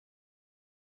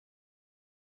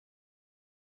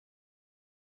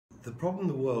The problem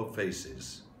the world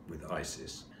faces with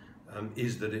ISIS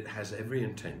is that it has every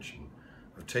intention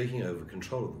of taking over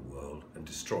control of the world and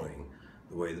destroying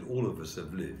the way that all of us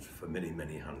have lived for many,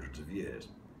 many hundreds of years.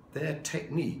 Their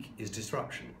technique is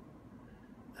disruption,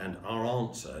 and our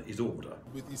answer is order.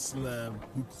 With Islam,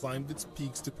 who climbed its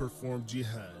peaks to perform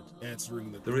jihad,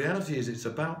 answering The reality is it's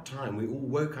about time we all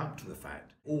woke up to the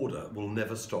fact order will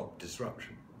never stop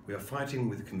disruption. We are fighting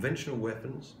with conventional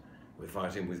weapons, we're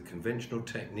fighting with conventional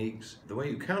techniques. The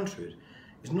way you counter it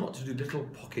is not to do little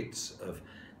pockets of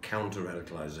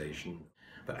counter-radicalization,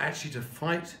 but actually to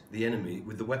fight the enemy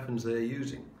with the weapons they're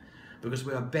using, because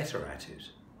we are better at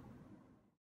it.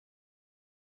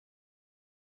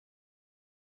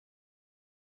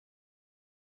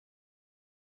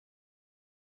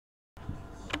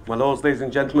 My lords, ladies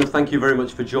and gentlemen, thank you very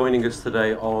much for joining us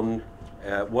today on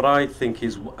what I think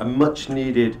is a much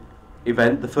needed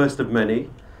event, the first of many,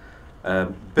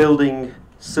 building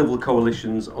civil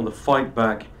coalitions on the fight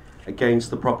back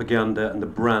against the propaganda and the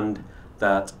brand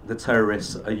that the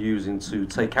terrorists are using to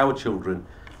take our children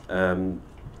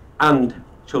and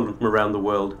children from around the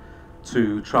world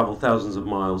to travel thousands of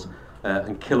miles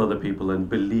and kill other people and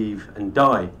believe and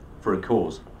die for a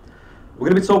cause. We're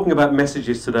going to be talking about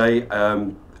messages today.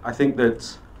 I think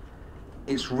that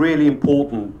it's really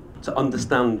important to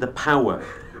understand the power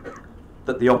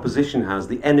that the opposition has,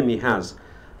 the enemy has,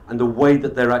 and the way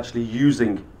that they're actually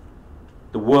using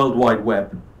the World Wide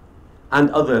Web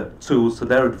and other tools to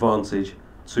their advantage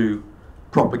to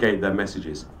propagate their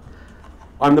messages.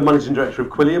 I'm the Managing Director of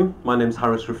Quilliam. My name's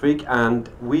Haras Rafiq, and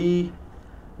we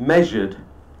measured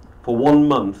for 1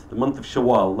 month, the month of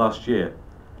Shawwal last year,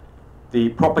 the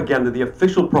propaganda, the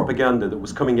official propaganda that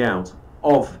was coming out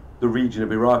of the region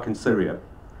of Iraq and Syria.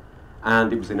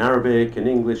 And it was in Arabic and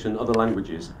English and other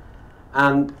languages.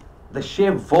 And the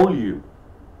sheer volume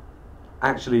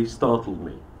actually startled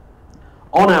me.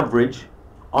 On average,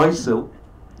 ISIL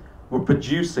were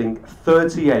producing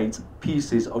 38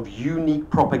 pieces of unique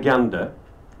propaganda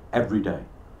every day.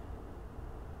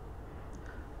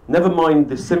 Never mind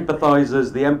the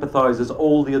sympathizers, the empathizers,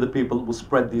 all the other people that will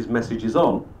spread these messages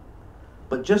on.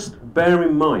 But just bear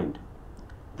in mind,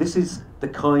 this is the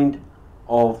kind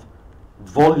of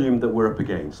volume that we're up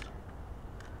against.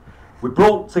 We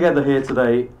brought together here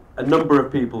today a number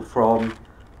of people from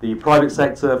the private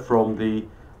sector, from the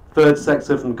third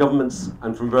sector, from governments,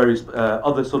 and from various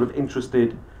other sort of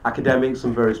interested academics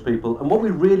and various people. And what we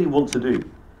really want to do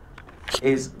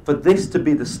is for this to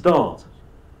be the start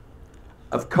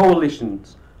of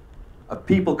coalitions of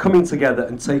people coming together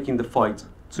and taking the fight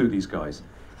to these guys.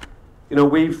 You know,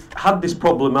 we've had this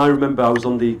problem. I remember I was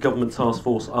on the government task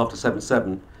force after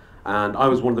 7/7, and I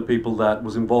was one of the people that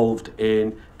was involved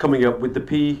in coming up with the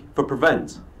P for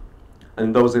prevent. And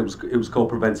in those days it was called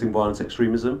Preventing Violent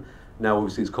Extremism. Now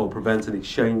obviously it's called Prevent, and it's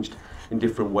changed in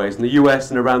different ways. In the US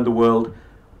and around the world,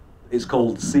 it's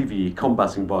called CVE,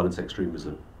 Combating Violent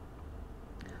Extremism.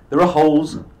 There are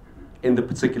holes in the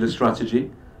particular strategy,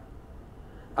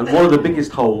 and one of the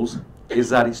biggest holes is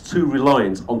that it's too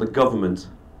reliant on the government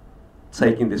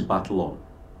taking this battle on.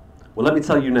 Well, let me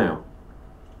tell you now,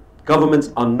 governments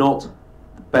are not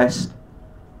the best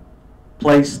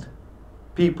placed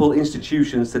people,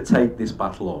 institutions to take this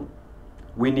battle on.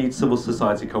 We need civil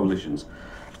society coalitions.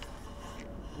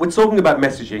 We're talking about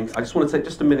messaging. I just want to take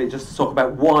just a minute just to talk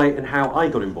about why and how I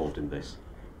got involved in this.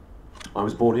 I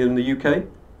was born here in the UK.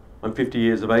 I'm 50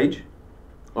 years of age.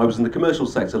 I was in the commercial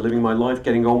sector, living my life,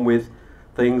 getting on with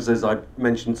things, as I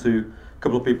mentioned to a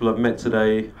couple of people I've met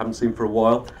today, haven't seen for a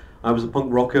while. I was a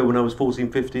punk rocker when I was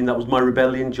 14, 15. That was my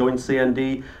rebellion, joined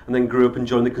CND, and then grew up and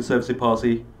joined the Conservative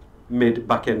Party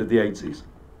back end of the 80s.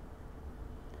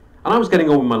 And I was getting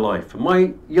on with my life. And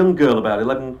my young girl, about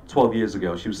 11, 12 years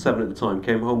ago, she was 7 at the time,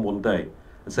 came home one day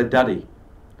and said, "Daddy,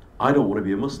 I don't want to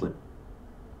be a Muslim."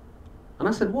 And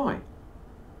I said, "Why?"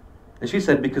 And she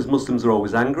said, "Because Muslims are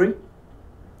always angry,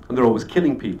 and they're always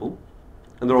killing people,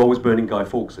 and they're always burning Guy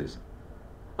Fawkes's."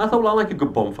 I thought, well, I like a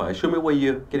good bonfire. Show me where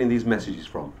you're getting these messages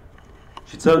from.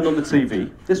 She turned on the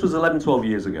TV. This was 11, 12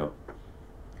 years ago.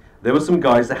 There were some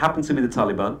guys that happened to be the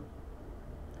Taliban.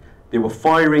 They were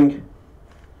firing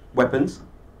weapons.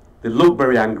 They looked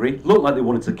very angry, looked like they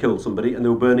wanted to kill somebody, and they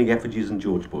were burning effigies in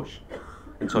George Bush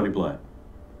and Tony Blair.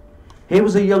 Here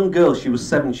was a young girl. She was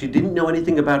 7. She didn't know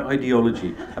anything about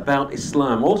ideology, about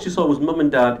Islam. All she saw was mum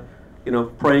and dad, you know,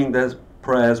 praying their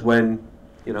prayers when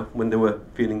they were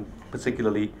feeling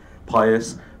particularly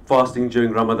pious, fasting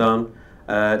during Ramadan,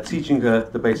 teaching her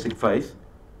the basic faith.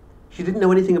 She didn't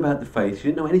know anything about the faith. She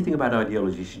didn't know anything about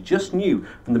ideology. She just knew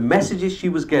from the messages she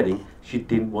was getting, she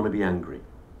didn't want to be angry.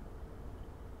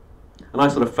 And I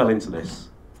sort of fell into this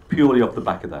purely off the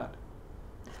back of that.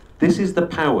 This is the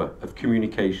power of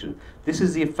communication. This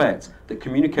is the effect that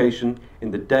communication in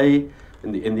the day,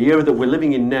 in the era that we're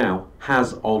living in now,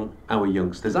 has on our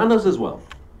youngsters and us as well.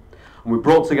 And we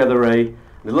brought together an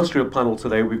illustrious panel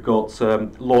today. We've got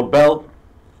Lord Bell,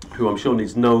 who I'm sure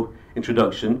needs no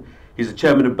introduction. He's the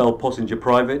chairman of Bell Possinger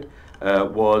Private,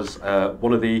 is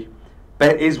one of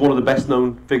the best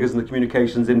known figures in the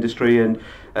communications industry, and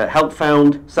helped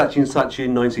found Saatchi & Saatchi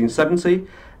in 1970,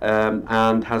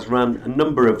 and has ran a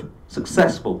number of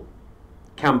successful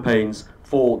campaigns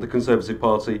for the Conservative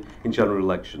Party in general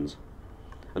elections.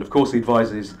 And of course he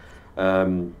advises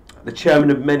the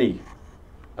chairman of many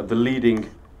of the leading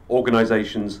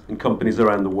organisations and companies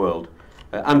around the world,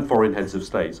 and foreign heads of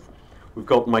state. We've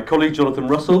got my colleague Jonathan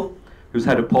Russell, who's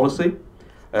head of policy.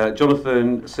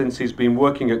 Jonathan, since he's been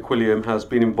working at Quilliam, has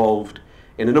been involved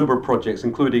in a number of projects,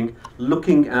 including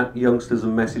looking at youngsters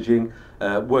and messaging,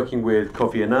 working with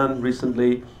Kofi Annan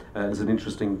recently. There's an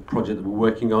interesting project that we're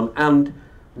working on, and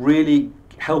really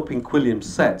helping Quilliam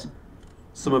set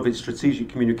some of its strategic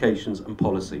communications and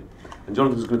policy. And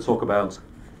Jonathan's going to talk about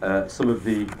some of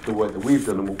the work that we've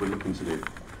done and what we're looking to do.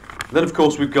 And then, of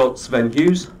course, we've got Sven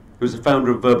Hughes, who's the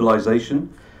founder of Globalised,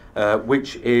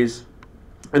 which is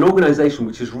an organisation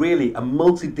which is really a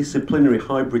multidisciplinary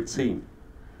hybrid team,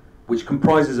 which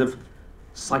comprises of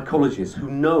psychologists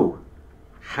who know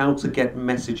how to get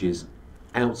messages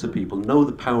out to people, know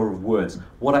the power of words,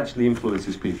 what actually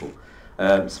influences people.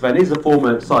 Sven is a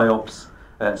former PSYOPs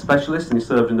specialist, and he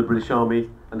served in the British Army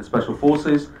and the Special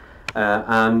Forces.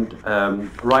 Right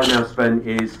now Sven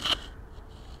is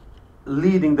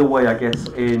leading the way, I guess,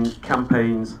 in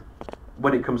campaigns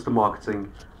when it comes to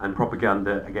marketing and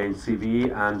propaganda against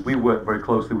CVE, and we work very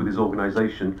closely with his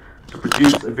organisation to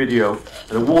produce a video,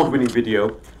 an award-winning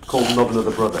video called Not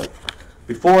Another Brother.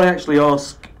 Before I actually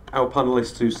ask our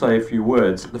panellists to say a few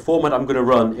words, the format I'm going to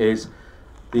run is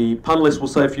the panellists will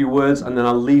say a few words, and then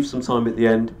I'll leave some time at the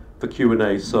end for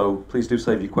Q&A, so please do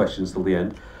save your questions till the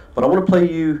end. But I want to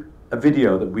play you a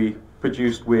video that we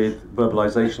produced with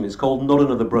Globalised. It's called Not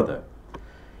Another Brother.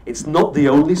 It's not the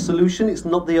only solution, it's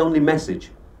not the only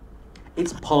message.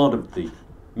 It's part of the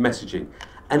messaging,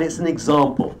 and it's an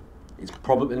example. It's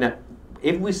probably, now,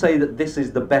 if we say that this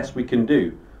is the best we can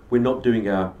do, we're not doing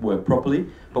our work properly.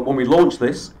 But when we launched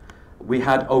this, we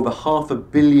had over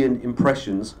 500 million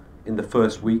impressions in the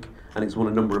first week, and it's won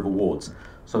a number of awards.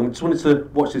 So I just wanted to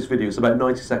watch this video. It's about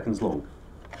 90 seconds long.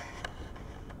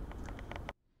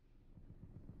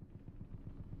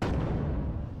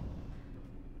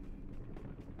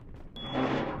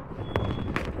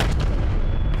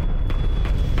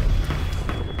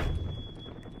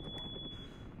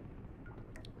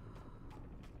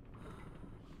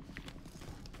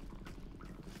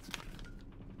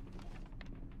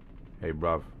 Hey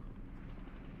bruv,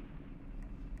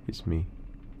 it's me.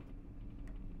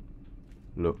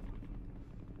 Look,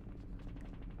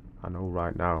 I know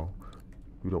right now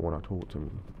you don't want to talk to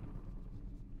me,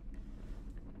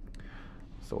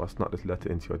 so I snuck this letter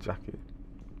into your jacket,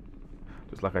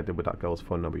 just like I did with that girl's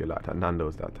phone number you liked at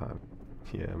Nando's that time.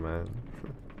 Yeah man,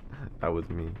 that was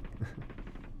me.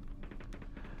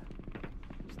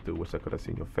 Still wish I could have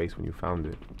seen your face when you found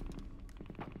it.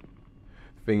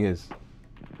 Thing is,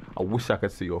 I wish I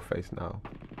could see your face now,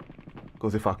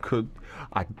 because if I could,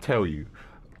 I'd tell you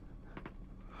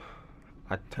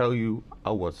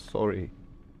I was sorry.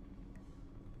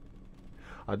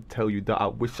 I'd tell you that I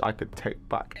wish I could take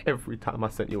back every time I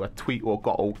sent you a tweet or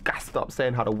got all gassed up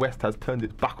saying how the West has turned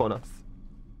its back on us,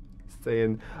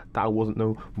 saying that I wasn't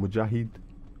no mujahid,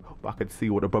 but I could see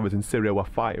what the brothers in Syria were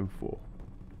fighting for.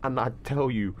 And I'd tell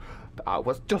you that I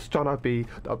was just trying to be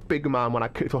the big man when I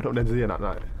kicked on Nenzia that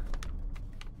night.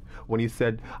 When he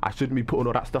said I shouldn't be putting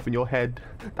all that stuff in your head,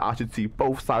 that I should see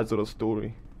both sides of the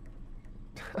story.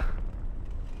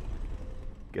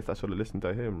 Guess I should have listened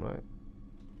to him, right?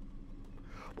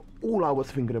 But all I was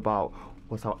thinking about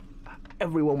was how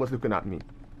everyone was looking at me.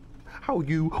 How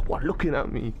you were looking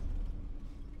at me.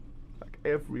 Like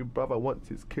every brother wants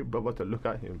his kid brother to look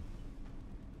at him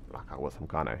like I was some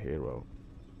kind of hero.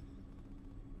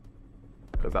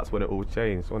 Because that's when it all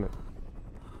changed, wasn't it?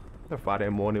 The Friday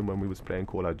morning when we was playing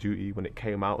Call of Duty, when it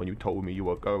came out and you told me you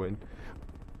were going,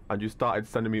 and you started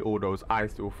sending me all those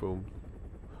ISIL films,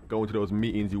 going to those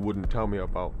meetings you wouldn't tell me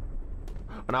about,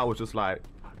 and I was just like,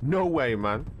 no way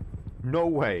man, no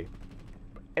way.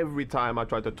 Every time I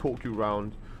tried to talk you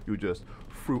round, you just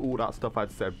threw all that stuff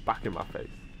I'd said back in my face.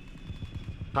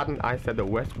 Hadn't I said the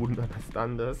West wouldn't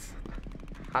understand us?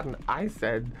 Hadn't I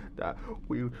said that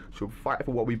we should fight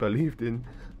for what we believed in?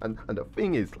 And the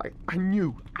thing is, like, I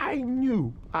knew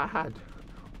I had.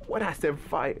 When I said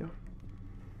fight,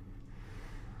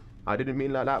 I didn't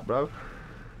mean like that, bro.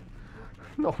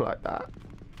 Not like that.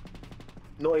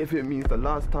 Not if it means the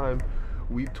last time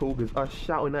we talk is us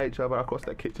shouting at each other across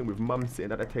the kitchen with mum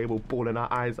sitting at the table bawling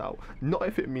our eyes out. Not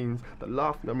if it means the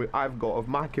last memory I've got of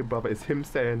my kid brother is him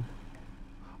saying,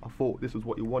 I thought this was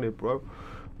what you wanted, bro.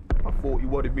 I thought you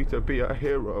wanted me to be a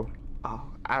hero.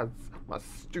 As my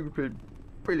stupid,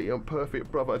 brilliant,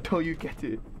 perfect brother, don't you get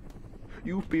it?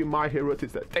 You've been my hero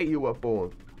since the day you were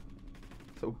born.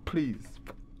 So please,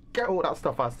 forget all that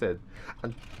stuff I said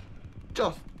and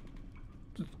just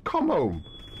come home.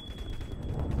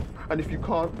 And if you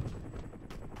can't,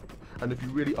 and if you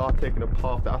really are taking a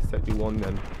path that I set you on,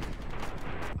 then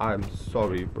I'm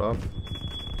sorry, bro.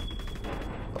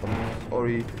 I'm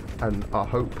sorry, and I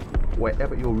hope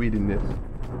wherever you're reading this,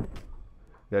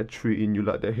 they're treating you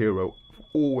like the hero I've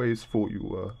always thought you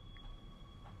were.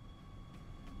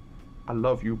 I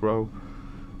love you, bro.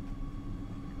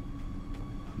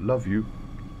 Love you.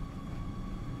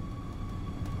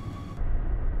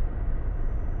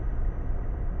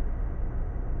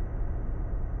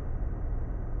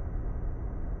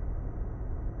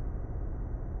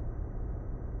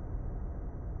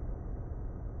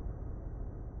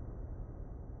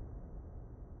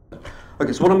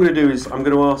 Okay, so what I'm going to do is I'm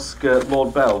going to ask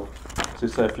Lord Bell to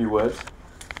say a few words,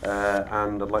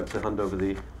 and I'd like to hand over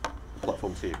the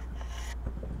platform to you.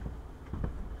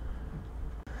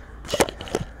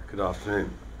 Good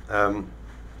afternoon.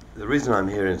 The reason I'm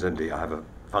here is indeed I have a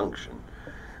function,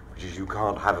 which is you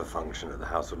can't have a function at the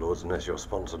House of Lords unless you're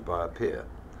sponsored by a peer,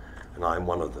 and I'm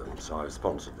one of them, so I've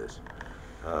sponsored this.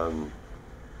 I'm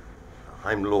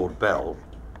Lord Bell.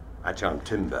 Actually, I'm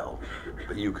Tim Bell,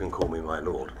 but you can call me my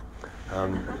lord.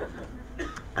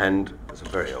 And it's a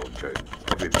very old joke.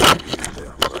 Everybody uses it,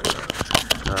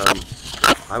 I'm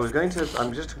sorry. I'm just going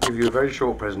to give you a very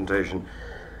short presentation.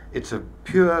 It's a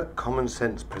pure common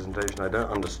sense presentation. I don't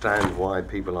understand why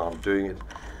people aren't doing it.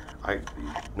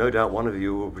 No doubt one of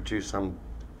you will produce some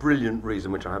brilliant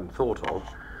reason which I haven't thought of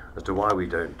as to why we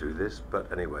don't do this,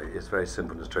 but anyway, it's very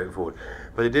simple and straightforward.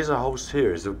 But it is a whole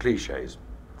series of cliches.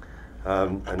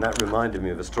 And that reminded me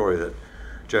of a story that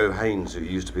Joe Haynes, who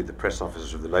used to be the press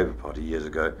officer of the Labour Party years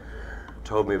ago,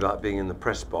 told me about being in the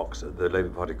press box at the Labour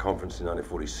Party conference in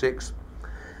 1946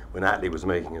 when Attlee was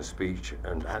making a speech,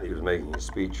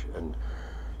 and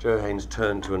Joe Haynes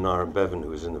turned to Aneurin Bevan, who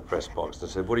was in the press box,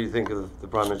 and said, "What do you think of the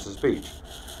Prime Minister's speech?"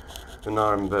 And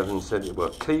Aneurin Bevan said, "Well,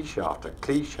 cliche after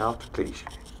cliche after cliche."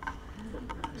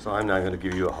 So I'm now going to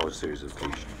give you a whole series of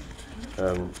cliches,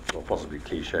 or possibly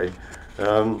cliche.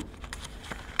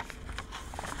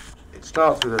 It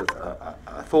starts with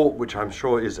a thought which I'm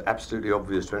sure is absolutely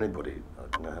obvious to anybody.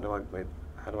 How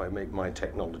do I make my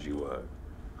technology work?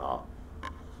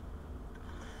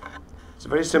 It's a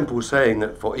very simple saying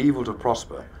that for evil to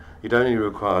prosper, it only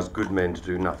requires good men to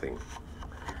do nothing.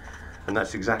 And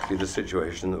that's exactly the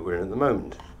situation that we're in at the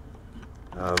moment.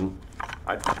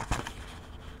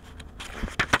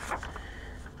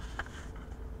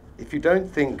 If you don't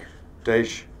think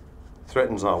Daesh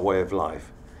threatens our way of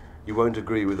life, you won't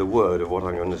agree with a word of what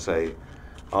I'm going to say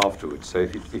afterwards. So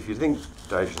if you think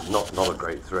Daesh is not a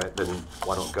great threat, then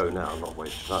why not go now and not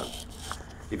waste time?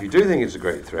 If you do think it's a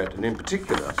great threat, and in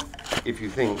particular, if you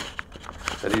think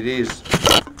that it is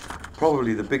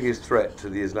probably the biggest threat to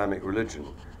the Islamic religion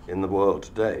in the world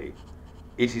today,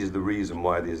 it is the reason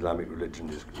why the Islamic religion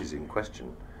is in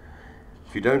question.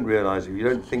 If you don't realise, if you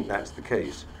don't think that's the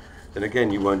case, then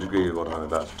again you won't agree with what I'm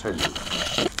about to tell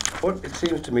you. What it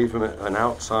seems to me from an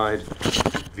outside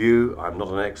view, I'm not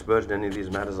an expert in any of these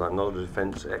matters, I'm not a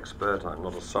defence expert, I'm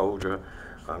not a soldier,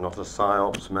 I'm not a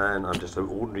PSYOPs man, I'm just an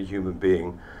ordinary human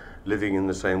being living in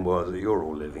the same world that you're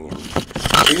all living in.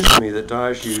 It seems to me that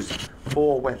Daesh used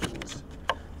 4 weapons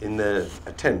in their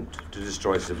attempt to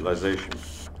destroy civilization,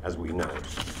 as we know it.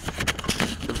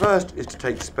 The first is to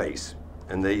take space,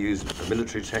 and they use a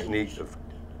military technique of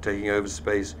taking over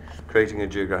space, creating a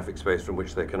geographic space from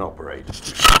which they can operate.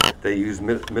 They use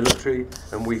military,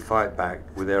 and we fight back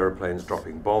with aeroplanes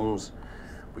dropping bombs.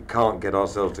 We can't get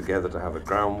ourselves together to have a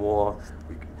ground war.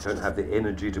 We don't have the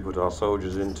energy to put our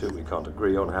soldiers into it. We can't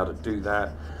agree on how to do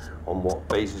that, on what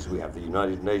basis. We have the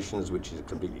United Nations, which is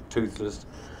completely toothless.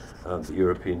 The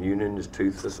European Union is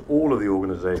toothless. All of the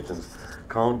organizations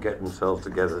can't get themselves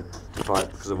together to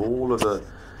fight because of all of the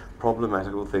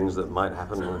problematical things that might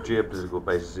happen on a geopolitical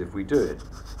basis if we do it.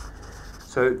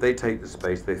 So they take the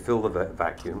space, they fill the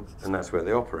vacuum, and that's where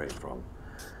they operate from.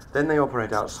 Then they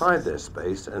operate outside their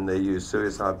space, and they use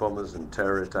suicide bombers and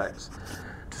terror attacks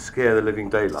to scare the living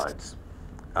daylights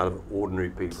out of ordinary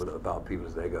people about people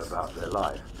as they go about their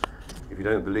life. If you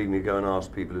don't believe me, go and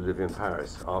ask people who live in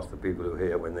Paris. Ask the people who were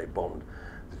here when they bombed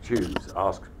the tubes.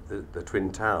 Ask the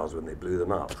Twin Towers when they blew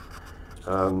them up.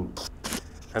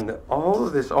 And all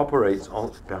of this operates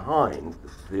behind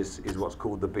this is what's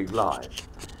called the big lie,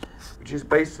 which is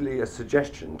basically a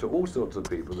suggestion to all sorts of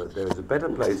people that there is a better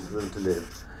place for them to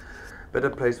live, better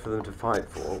place for them to fight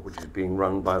for, which is being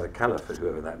run by the caliphate,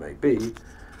 whoever that may be,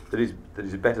 that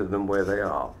is better than where they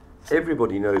are.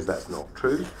 Everybody knows that's not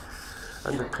true,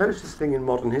 and the closest thing in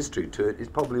modern history to it is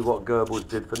probably what Goebbels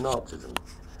did for Nazism,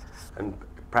 and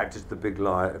practiced the big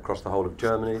lie across the whole of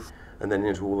Germany, and then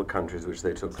into all the countries which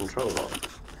they took control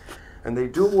of. And they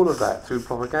do all of that through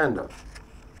propaganda.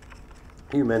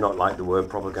 You may not like the word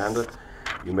propaganda.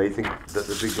 You may think that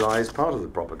the big lie is part of the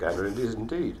propaganda, and it is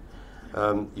indeed.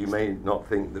 You may not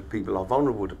think that people are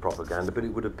vulnerable to propaganda, but it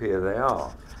would appear they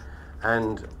are.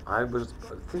 And I was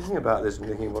thinking about this and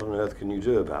thinking, what on earth can you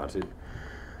do about it?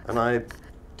 And I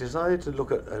decided to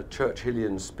look at a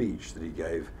Churchillian speech that he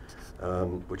gave,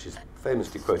 which is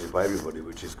famously quoted by everybody,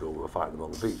 which is called "We'll fight them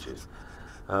on the beaches."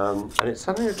 And it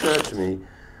suddenly occurred to me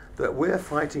that we're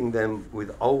fighting them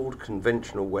with old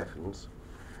conventional weapons.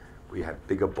 We have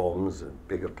bigger bombs and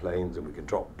bigger planes, and we can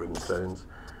drop brimstones,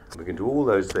 and we can do all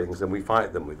those things, and we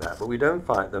fight them with that. But we don't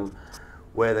fight them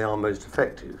where they are most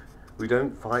effective. We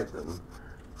don't fight them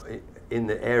in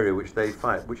the area which they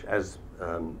fight, which, as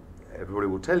everybody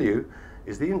will tell you,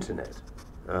 is the internet.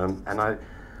 And I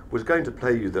was going to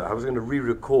play you that. I was going to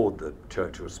re-record the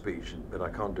Churchill speech, but I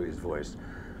can't do his voice,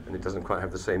 and it doesn't quite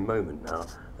have the same moment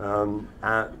now.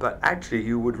 But actually,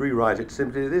 you would rewrite it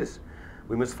simply this: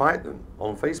 we must fight them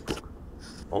on Facebook,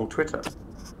 on Twitter,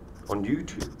 on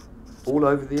YouTube, all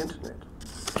over the internet,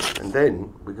 and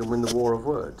then we can win the war of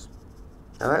words.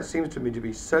 Now that seems to me to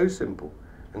be so simple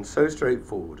and so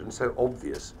straightforward and so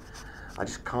obvious. I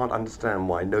just can't understand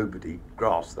why nobody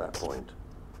grasps that point.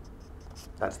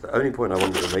 That's the only point I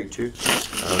wanted to make to you.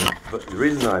 But the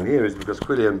reason I'm here is because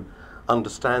Quilliam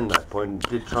understand that point and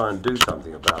did try and do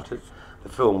something about it. The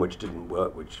film, which didn't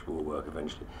work, which will work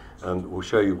eventually, will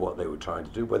show you what they were trying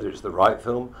to do. Whether it's the right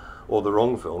film or the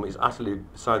wrong film is utterly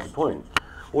beside the point.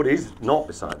 What is not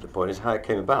beside the point is how it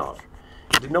came about.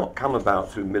 It did not come about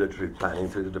through military planning,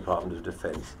 through the Department of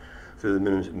Defense, through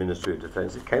the Ministry of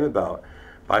Defense. It came about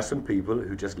by some people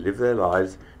who just live their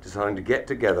lives deciding to get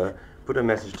together, put a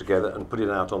message together, and put it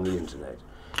out on the internet.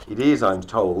 It is, I'm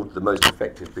told, the most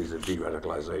effective piece of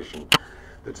de-radicalization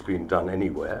that's been done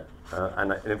anywhere.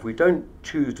 And if we don't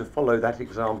choose to follow that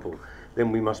example,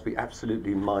 then we must be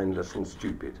absolutely mindless and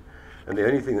stupid. And the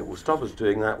only thing that will stop us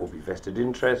doing that will be vested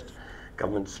interest,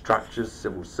 government structures,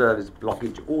 civil service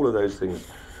blockage, all of those things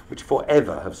which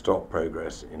forever have stopped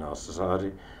progress in our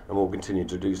society and will continue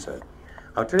to do so.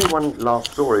 I'll tell you one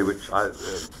last story which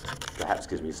perhaps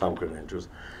gives me some credentials.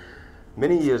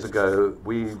 Many years ago,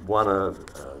 we won a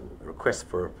request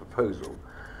for a proposal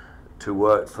to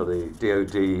work for the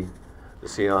DOD, the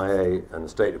CIA, and the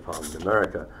State Department of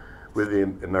America with the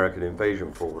American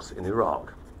invasion force in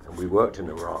Iraq. And we worked in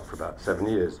Iraq for about 7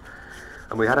 years.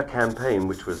 And we had a campaign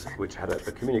which had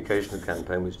a communication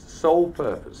campaign which the sole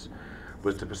purpose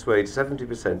was to persuade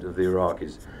 70% of the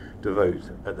Iraqis to vote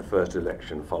at the first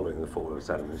election following the fall of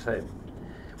Saddam Hussein.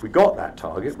 We got that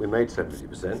target, we made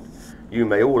 70%. You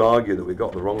may all argue that we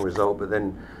got the wrong result, but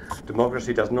then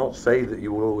democracy does not say that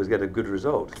you will always get a good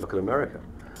result. Look at America.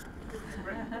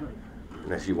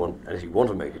 Unless you want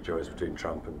to make a choice between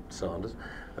Trump and Sanders.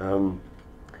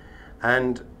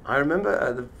 And I remember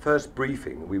at the first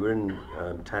briefing, we were in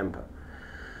Tampa,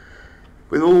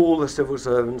 with all the civil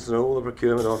servants and all the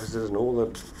procurement officers and all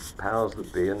the powers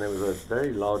that be, and there was a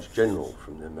very large general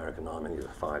from the American Army, he was a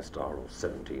 5-star or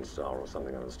 17-star or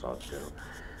something other star general.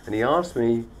 And he asked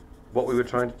me what we were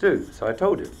trying to do. So I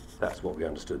told him that's what we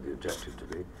understood the objective to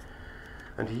be.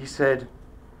 And he said,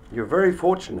 "You're very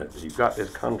fortunate that you've got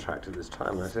this contract at this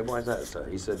time." And I said, "Why is that, sir?"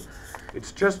 He said,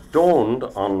 "It's just dawned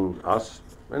on us,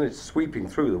 and it's sweeping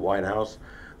through the White House,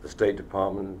 the State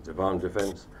Department, the Department of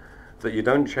Defense, that you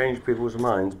don't change people's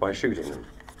minds by shooting them."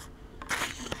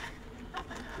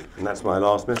 And that's my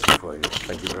last message for you.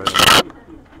 Thank you very much.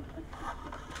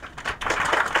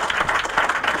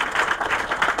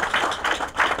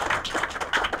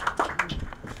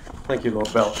 Thank you,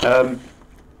 Lord Bell.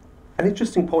 An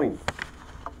interesting point.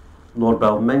 Lord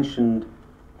Bell mentioned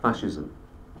fascism.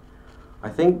 I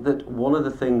think that one of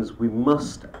the things we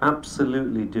must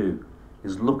absolutely do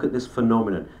is look at this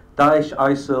phenomenon. Daesh,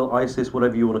 ISIL, ISIS,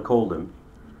 whatever you want to call them,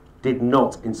 did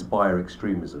not inspire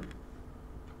extremism.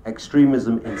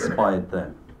 Extremism inspired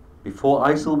them. Before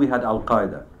ISIL, we had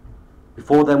Al-Qaeda.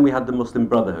 Before then, we had the Muslim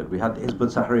Brotherhood. We had Hizb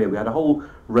ut-Tahrir. We had a whole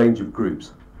range of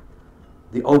groups.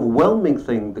 The overwhelming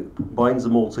thing that binds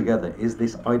them all together is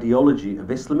this ideology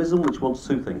of Islamism, which wants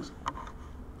two things.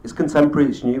 It's contemporary,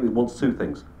 it's new, it wants two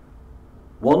things.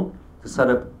 One, to set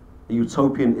up a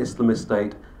utopian Islamist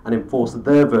state and enforce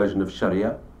their version of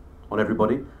Sharia on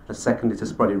everybody, and secondly, to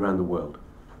spread it around the world.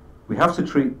 We have to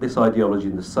treat this ideology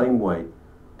in the same way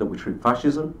that we treat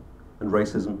fascism and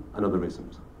racism and other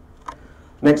isms.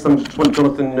 Next,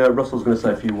 Jonathan Russell's going to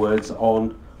say a few words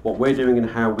on what we're doing and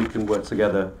how we can work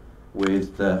together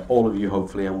with all of you,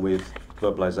 hopefully, and with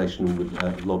globalisation and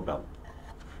with Lord Bell.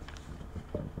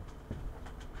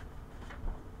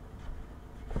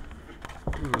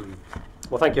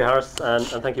 Well, thank you, Haras, and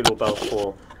thank you, Lord Bell,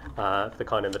 for the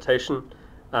kind invitation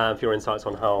and for your insights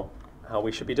on how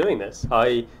we should be doing this.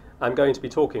 I am going to be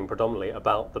talking predominantly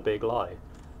about the big lie.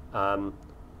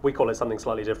 We call it something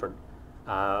slightly different.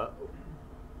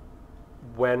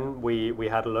 When we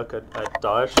had a look at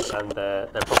Daesh and their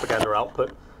propaganda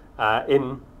output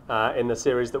in the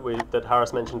series that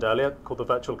Haras mentioned earlier, called the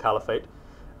Virtual Caliphate,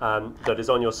 that is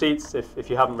on your seats if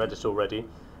you haven't read it already,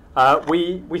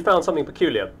 we found something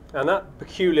peculiar, and that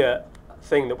peculiar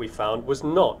thing that we found was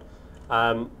not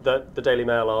that the Daily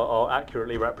Mail are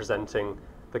accurately representing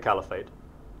the Caliphate.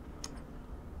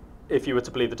 If you were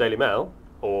to believe the Daily Mail,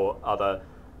 or other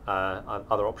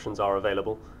options are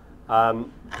available,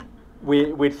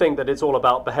 we'd think that it's all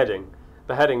about beheading.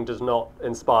 Beheading does not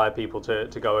inspire people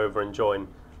to go over and join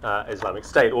Islamic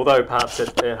State, although perhaps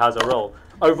it has a role.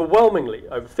 Overwhelmingly,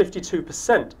 over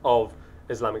 52% of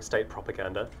Islamic State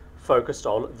propaganda focused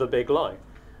on the big lie.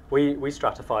 We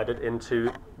stratified it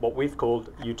into what we've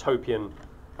called utopian,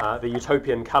 the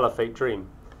utopian caliphate dream,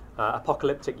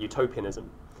 apocalyptic utopianism.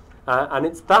 And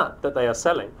it's that they are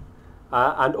selling.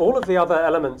 And all of the other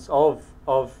elements of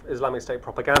Islamic State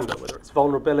propaganda, whether it's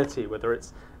vulnerability, whether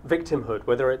it's victimhood,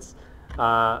 whether it's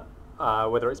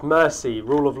mercy,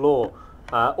 rule of law,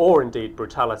 or indeed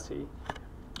brutality,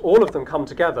 all of them come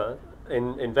together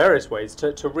in various ways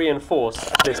to reinforce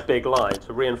this big lie,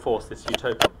 to reinforce this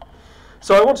utopia.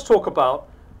 So I want to talk about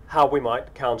how we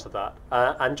might counter that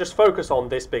and just focus on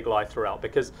this big lie throughout,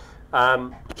 because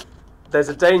there's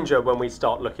a danger when we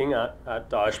start looking at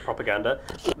Daesh propaganda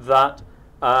that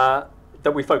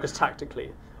we focus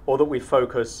tactically, or that we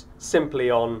focus simply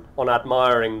on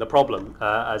admiring the problem,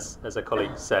 as a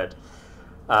colleague said.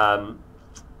 Aren't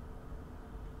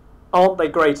they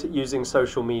great at using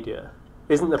social media?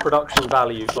 Isn't the production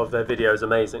value of their videos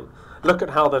amazing? Look at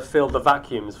how they've filled the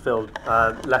vacuums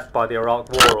left by the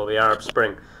Iraq War or the Arab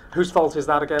Spring. Whose fault is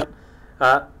that again?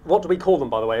 What do we call them,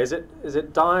 by the way? Is it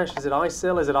Daesh? Is it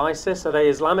ISIL? Is it ISIS? Are they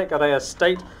Islamic? Are they a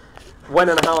state? When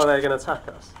and how are they going to attack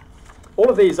us? All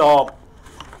of these are,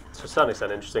 to a certain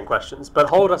extent, interesting questions, but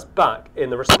hold us back in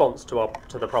the response to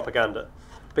the propaganda.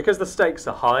 Because the stakes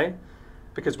are high,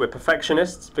 because we're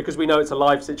perfectionists, because we know it's a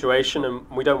live situation and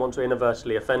we don't want to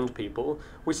inadvertently offend people,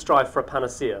 we strive for a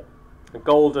panacea, a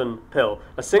golden pill,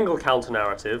 a single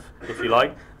counter-narrative, if you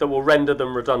like, that will render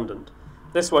them redundant.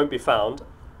 This won't be found,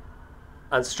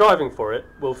 and striving for it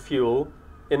will fuel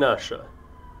inertia.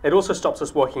 It also stops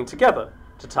us working together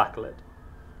to tackle it.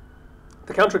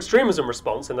 The counter-extremism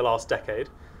response in the last decade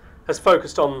has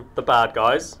focused on the bad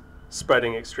guys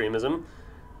spreading extremism,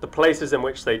 the places in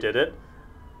which they did it,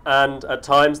 and at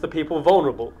times the people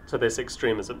vulnerable to this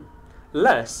extremism.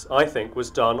 Less, I think,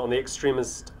 was done on the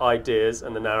extremist ideas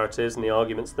and the narratives and the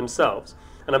arguments themselves.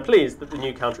 And I'm pleased that the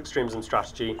new counter-extremism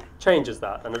strategy changes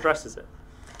that and addresses it.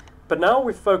 But now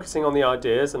we're focusing on the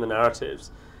ideas and the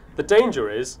narratives. The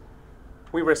danger is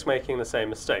we risk making the same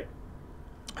mistake.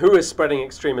 Who is spreading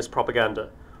extremist propaganda?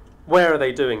 Where are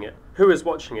they doing it? Who is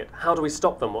watching it? How do we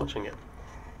stop them watching it?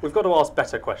 We've got to ask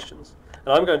better questions.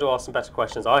 And I'm going to ask some better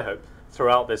questions, I hope,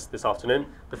 throughout this afternoon,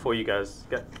 before you guys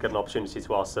get an opportunity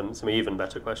to ask some even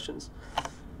better questions.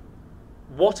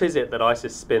 What is it that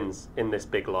ISIS spins in this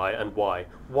big lie, and why?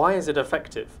 Why is it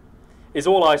effective? Is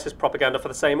all ISIS propaganda for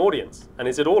the same audience? And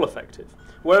is it all effective?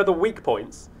 Where are the weak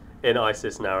points in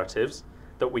ISIS narratives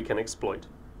that we can exploit?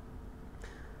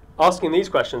 Asking these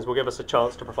questions will give us a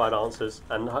chance to provide answers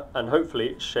and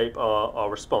hopefully shape our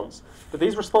response. But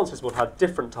these responses will have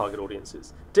different target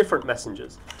audiences, different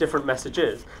messengers, different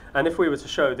messages. And if we were to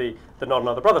show the Not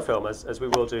Another Brother film, as we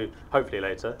will do hopefully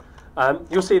later,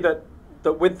 you'll see that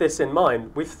with this in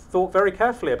mind, we've thought very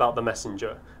carefully about the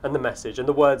messenger and the message and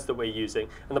the words that we're using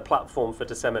and the platform for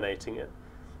disseminating it.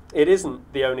 It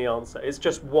isn't the only answer. It's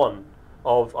just one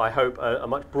of, I hope, a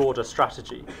much broader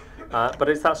strategy. But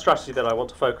it's that strategy that I want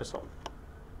to focus on.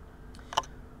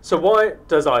 So why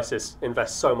does ISIS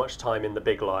invest so much time in the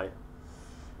big lie?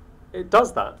 It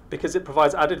does that because it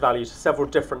provides added value to several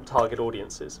different target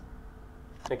audiences.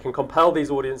 It can compel these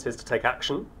audiences to take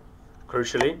action.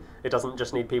 Crucially, it doesn't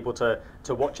just need people to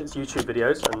watch its YouTube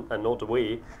videos, and nor do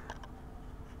we.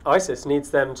 ISIS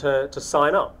needs them to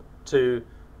sign up, to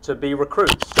be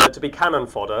recruits, to be cannon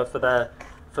fodder for their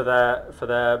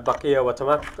Baqiya wa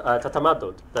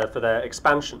Tatamadud, for their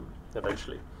expansion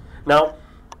eventually. Now,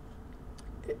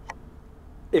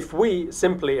 if we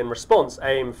simply in response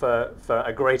aim for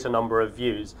a greater number of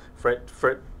views, for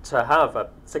it to have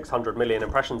 600 million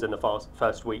impressions in the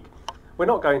first week, we're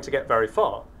not going to get very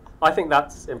far. I think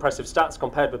that's impressive stats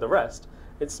compared with the rest.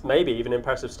 It's maybe even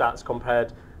impressive stats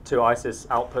compared to ISIS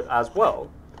output as well.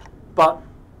 But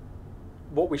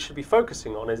what we should be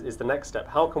focusing on is the next step.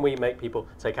 How can we make people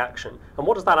take action? And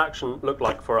what does that action look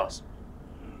like for us?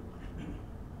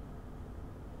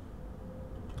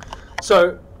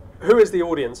 So, who is the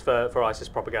audience for ISIS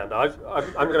propaganda?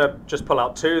 I'm going to just pull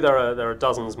out two. There are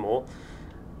dozens more.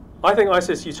 I think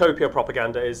ISIS utopia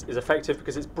propaganda is effective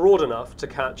because it's broad enough to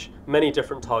catch many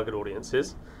different target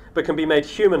audiences, but can be made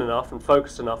human enough and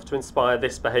focused enough to inspire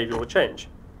this behavioural change.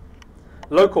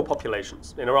 Local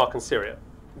populations in Iraq and Syria,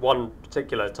 one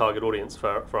particular target audience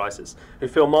for ISIS, who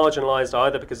feel marginalised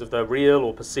either because of the real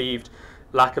or perceived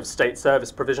lack of state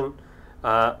service provision,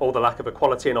 or the lack of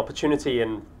equality and opportunity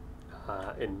in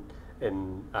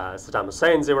Saddam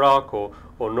Hussein's Iraq, or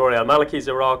Nouri al-Maliki's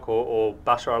Iraq, or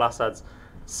Bashar al-Assad's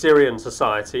Syrian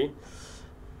society.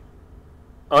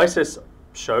 ISIS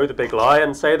show the big lie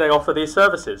and say they offer these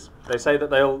services. They say that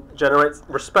they'll generate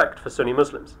respect for Sunni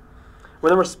Muslims.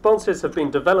 When the responses have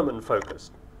been development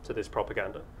focused to this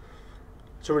propaganda,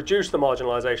 to reduce the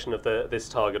marginalisation of this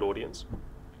target audience,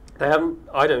 they haven't,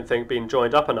 I don't think, been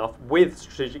joined up enough with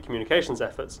strategic communications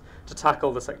efforts to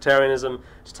tackle the sectarianism,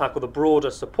 to tackle the broader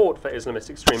support for Islamist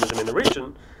extremism in the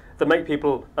region that make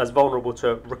people as vulnerable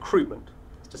to recruitment,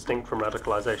 distinct from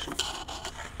radicalisation.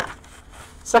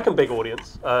 Second big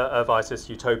audience of ISIS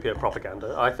utopia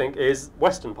propaganda, I think, is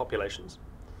Western populations.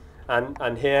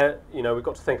 And here, you know, we've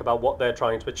got to think about what they're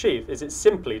trying to achieve. Is it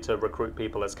simply to recruit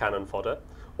people as cannon fodder,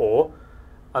 or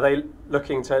are they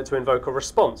looking to invoke a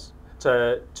response,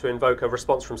 to invoke a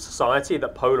response from society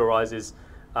that polarises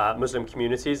Muslim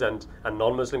communities and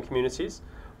non-Muslim communities,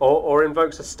 or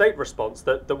invokes a state response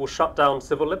that will shut down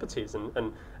civil liberties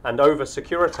and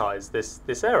over-securitise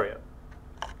this area?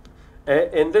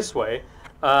 In this way,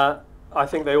 I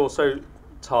think they also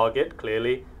target,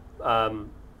 clearly,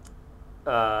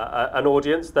 an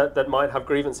audience that might have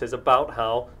grievances about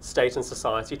how state and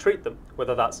society treat them,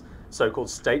 whether that's so-called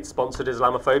state-sponsored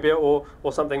Islamophobia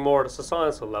or something more at a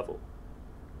societal level.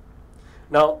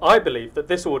 Now, I believe that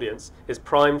this audience is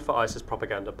primed for ISIS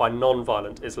propaganda by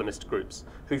non-violent Islamist groups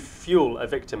who fuel a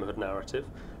victimhood narrative,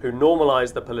 who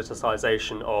normalise the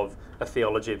politicisation of a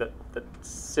theology that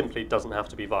simply doesn't have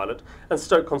to be violent, and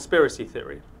stoke conspiracy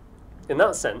theory. In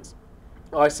that sense,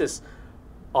 ISIS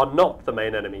are not the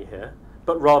main enemy here,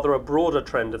 but rather a broader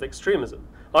trend of extremism.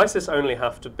 ISIS only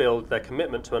have to build their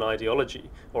commitment to an ideology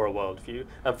or a worldview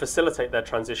and facilitate their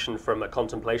transition from a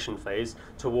contemplation phase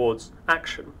towards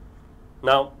action.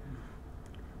 Now,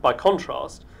 by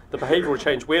contrast, the behavioural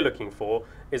change we're looking for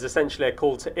is essentially a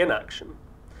call to inaction.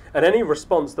 And any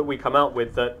response that we come out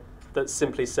with that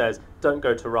simply says, don't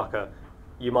go to Raqqa,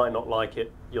 you might not like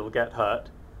it, you'll get hurt,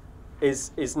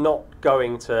 is not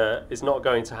going to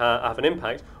have an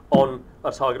impact on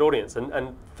a target audience.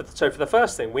 So for the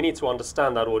first thing, we need to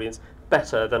understand that audience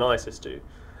better than ISIS do,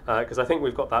 because I think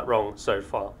we've got that wrong so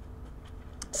far.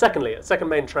 Secondly, a second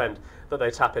main trend that they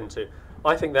tap into,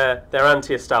 I think they're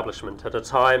anti-establishment at a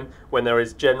time when there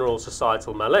is general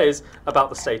societal malaise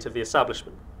about the state of the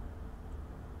establishment.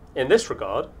 In this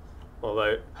regard,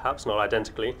 although perhaps not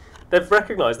identically, they've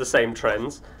recognised the same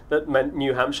trends that meant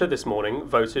New Hampshire this morning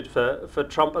voted for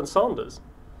Trump and Sanders.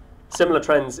 Similar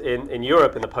trends in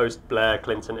Europe in the post-Blair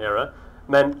Clinton era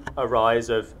meant a rise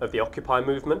of the Occupy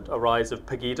movement, a rise of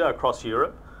Pegida across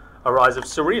Europe, a rise of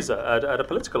Syriza at a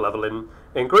political level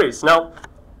in Greece. Now,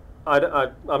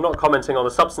 I'm not commenting on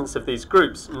the substance of these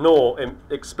groups, nor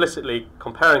explicitly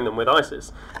comparing them with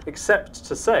ISIS, except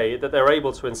to say that they're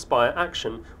able to inspire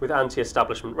action with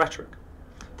anti-establishment rhetoric.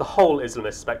 The whole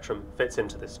Islamist spectrum fits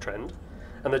into this trend,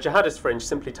 and the jihadist fringe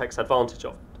simply takes advantage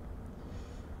of it.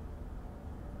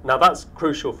 Now that's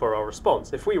crucial for our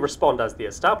response. If we respond as the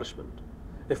establishment,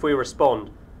 if we respond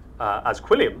as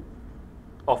Quilliam,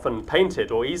 often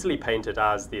painted or easily painted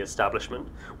as the establishment,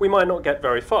 we might not get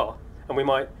very far, and we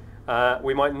might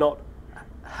not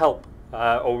help,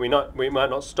 or we might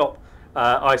not stop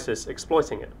ISIS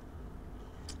exploiting it.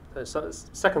 So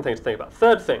second thing to think about.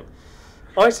 Third thing,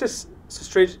 ISIS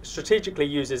strategically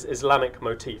uses Islamic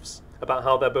motifs about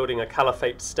how they're building a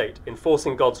caliphate state,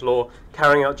 enforcing God's law,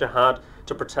 carrying out jihad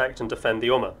to protect and defend the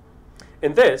Ummah.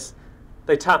 In this,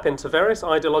 they tap into various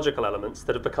ideological elements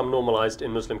that have become normalised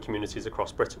in Muslim communities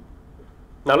across Britain.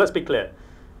 Now let's be clear.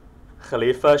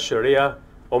 Khalifa, Sharia,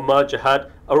 Ummah,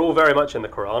 Jihad are all very much in the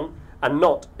Quran and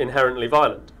not inherently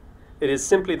violent. It is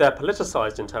simply their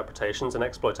politicised interpretations and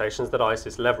exploitations that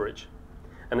ISIS leverage.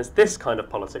 And it's this kind of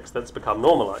politics that's become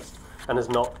normalised and has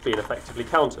not been effectively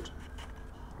countered.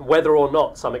 Whether or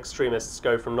not some extremists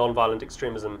go from non-violent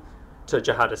extremism to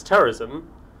jihadist terrorism,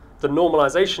 the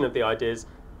normalisation of the ideas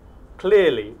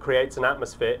clearly creates an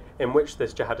atmosphere in which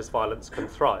this jihadist violence can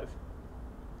thrive.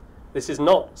 This is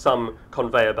not some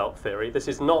conveyor belt theory. This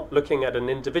is not looking at an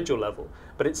individual level,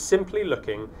 but it's simply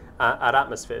looking at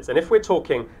atmospheres. And if we're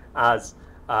talking as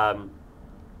a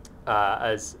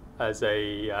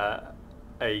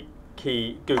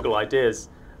key Google Ideas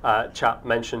chap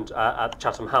mentioned at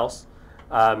Chatham House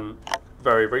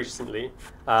very recently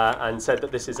and said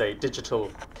that this is a digital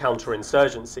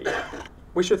counterinsurgency,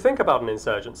 we should think about an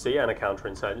insurgency and a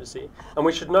counterinsurgency, and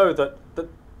we should know that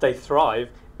they thrive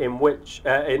in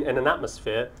an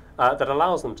atmosphere that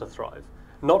allows them to thrive.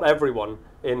 Not everyone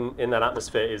in that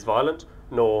atmosphere is violent,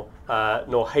 nor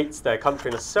hates their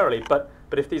country necessarily, but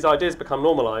if these ideas become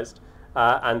normalised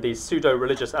and these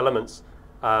pseudo-religious elements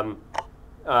are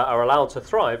allowed to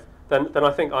thrive, then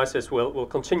I think ISIS will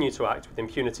continue to act with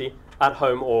impunity at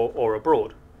home or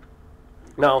abroad.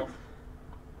 Now,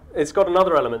 it's got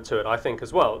another element to it, I think,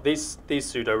 as well. These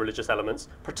pseudo-religious elements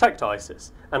protect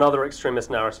ISIS and other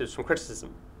extremist narratives from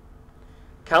criticism.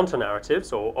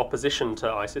 Counter-narratives, or opposition to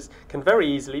ISIS, can very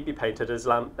easily be painted as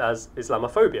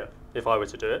Islamophobia, if I were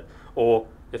to do it, or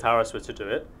if Haras were to do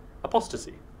it,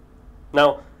 apostasy.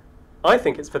 Now, I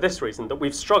think it's for this reason that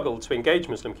we've struggled to engage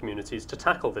Muslim communities to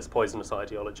tackle this poisonous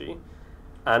ideology,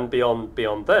 and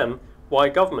beyond them, why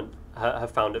government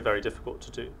have found it very difficult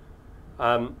to do.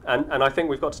 And I think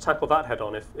we've got to tackle that head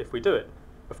on if we do it.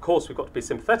 Of course, we've got to be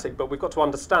sympathetic, but we've got to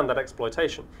understand that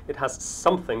exploitation. It has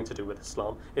something to do with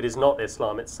Islam. It is not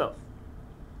Islam itself.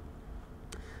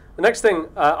 The next thing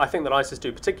I think that ISIS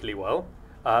do particularly well,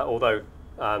 although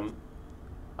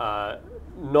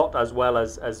not as well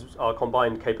as our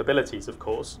combined capabilities, of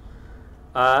course,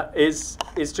 is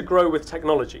to grow with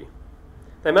technology.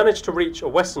 They manage to reach a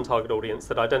Western target audience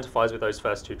that identifies with those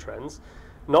first two trends,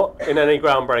 not in any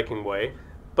groundbreaking way,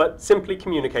 but simply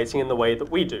communicating in the way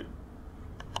that we do.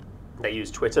 They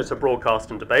use Twitter to broadcast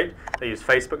and debate. They use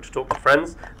Facebook to talk to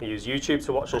friends. They use YouTube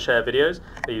to watch and share videos.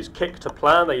 They use Kik to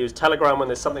plan. They use Telegram when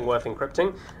there's something worth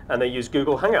encrypting. And they use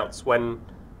Google Hangouts when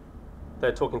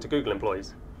they're talking to Google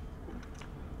employees.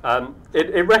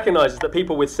 It recognises that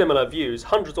people with similar views,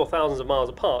 hundreds or thousands of miles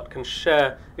apart, can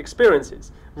share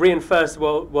experiences, reinforce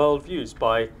worldviews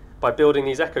by building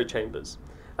these echo chambers.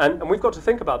 And we've got to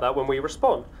think about that when we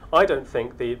respond. I don't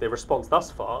think the response thus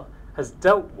far has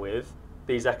dealt with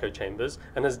these echo chambers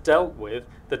and has dealt with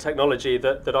the technology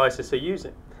that ISIS are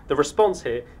using. The response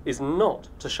here is not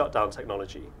to shut down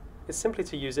technology. It's simply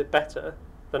to use it better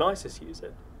than ISIS use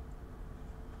it.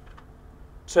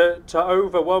 To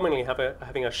overwhelmingly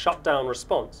having a shut-down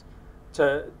response,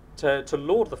 to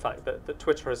laud the fact that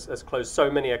Twitter has closed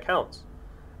so many accounts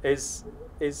is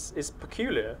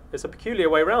peculiar. It's a peculiar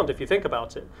way around if you think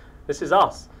about it. This is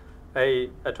us, a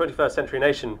 21st century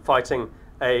nation fighting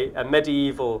a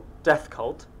medieval death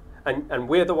cult, and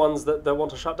we're the ones that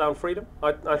want to shut down freedom.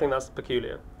 I think that's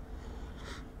peculiar.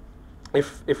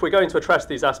 If we're going to address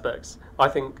these aspects, I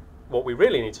think what we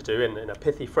really need to do, in a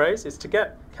pithy phrase, is to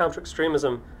get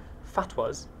counter-extremism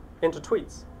fatwas into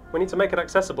tweets. We need to make it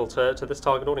accessible to this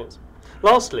target audience.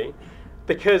 Lastly,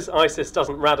 because ISIS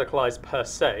doesn't radicalise per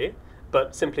se,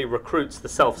 but simply recruits the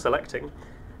self-selecting,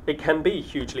 it can be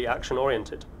hugely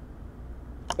action-oriented.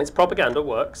 Its propaganda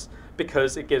works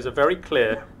because it gives a very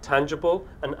clear, tangible,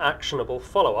 and actionable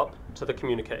follow-up to the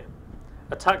communique.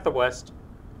 Attack the West,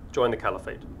 join the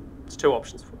caliphate. It's two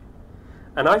options for you.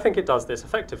 And I think it does this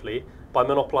effectively by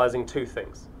monopolising two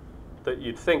things that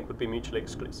you'd think would be mutually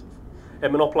exclusive.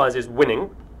 It monopolises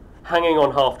winning, hanging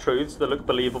on half-truths that look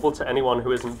believable to anyone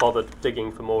who isn't bothered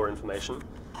digging for more information.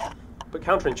 But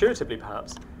counterintuitively,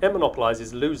 perhaps, it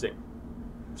monopolises losing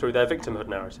through their victimhood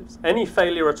narratives. Any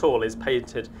failure at all is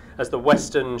painted as the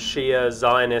Western, Shia,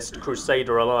 Zionist,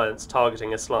 Crusader alliance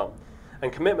targeting Islam.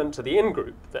 And commitment to the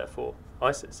in-group, therefore,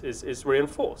 ISIS, is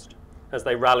reinforced as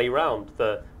they rally round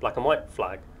the black and white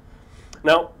flag.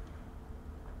 Now,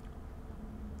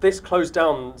 this closes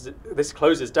down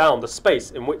the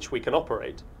space in which we can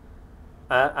operate,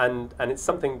 and it's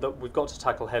something that we've got to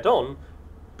tackle head on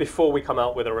before we come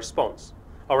out with a response.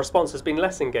 Our response has been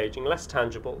less engaging, less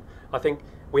tangible. I think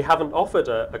we haven't offered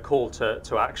a call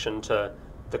to action to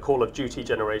the Call of Duty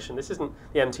generation. This isn't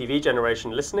the MTV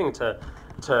generation listening to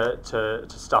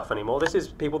stuff anymore. This is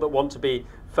people that want to be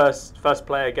first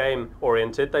player game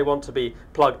oriented. They want to be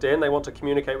plugged in. They want to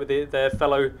communicate with their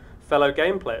fellow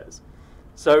game players.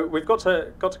 So we've got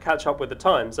to catch up with the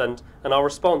times, and our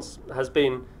response has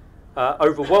been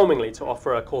overwhelmingly to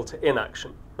offer a call to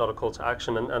inaction, not a call to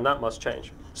action, and that must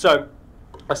change. So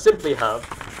I simply have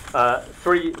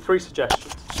three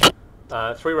suggestions,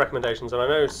 three recommendations, and I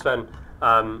know Sven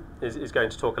is going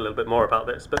to talk a little bit more about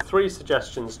this, but three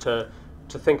suggestions to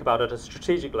think about at a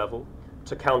strategic level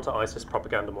to counter ISIS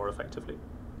propaganda more effectively.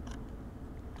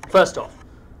 First off,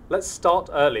 let's start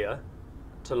earlier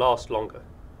to last longer.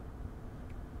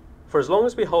 For as long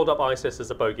as we hold up ISIS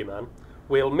as a bogeyman,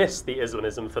 we'll miss the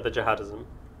Islamism for the jihadism.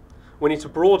 We need to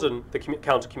broaden the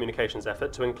counter-communications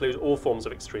effort to include all forms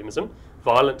of extremism,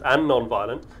 violent and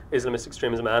non-violent, Islamist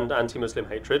extremism and anti-Muslim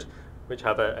hatred, which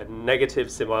have a negative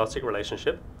symbiotic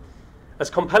relationship. As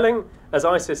compelling as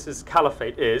ISIS's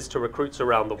caliphate is to recruits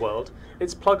around the world,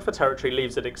 its plug for territory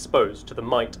leaves it exposed to the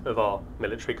might of our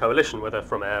military coalition, whether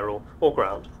from air or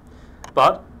ground.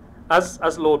 But,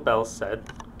 as Lord Bell said,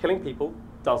 killing people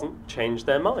doesn't change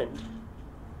their mind.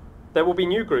 There will be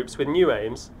new groups with new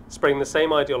aims, spreading the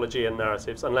same ideology and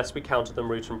narratives unless we counter them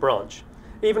root and branch.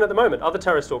 Even at the moment, other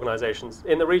terrorist organisations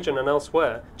in the region and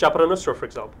elsewhere, Jabhat al-Nusra for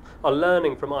example, are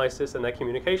learning from ISIS and their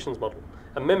communications model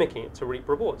and mimicking it to reap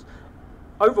rewards.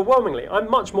 Overwhelmingly, I'm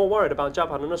much more worried about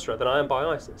Jabhat al-Nusra than I am by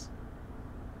ISIS.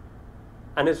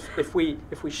 And if we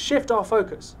shift our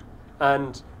focus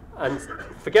and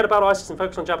forget about ISIS and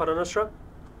focus on Jabhat al-Nusra,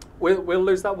 we'll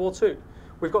lose that war too.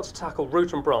 We've got to tackle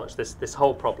root and branch this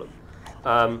whole problem.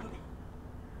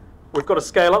 We've got to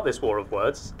scale up this war of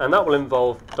words, and that will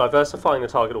involve diversifying the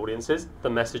target audiences, the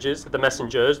messages, the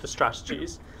messengers, the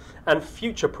strategies, and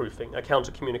future-proofing a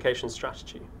counter-communication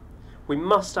strategy. We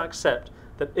must accept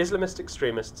that Islamist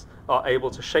extremists are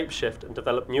able to shape-shift and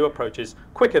develop new approaches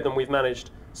quicker than we've managed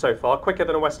so far, quicker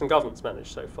than a Western government's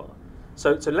managed so far.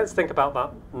 So let's think about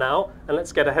that now, and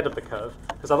let's get ahead of the curve,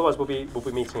 because otherwise we'll be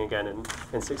meeting again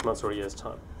in 6 months or a year's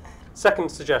time.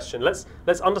 Second suggestion: let's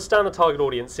understand the target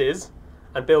audiences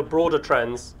and build broader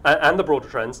trends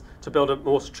to build a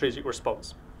more strategic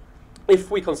response. If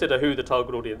we consider who the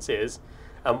target audience is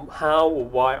and how or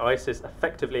why ISIS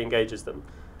effectively engages them,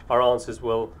 our answers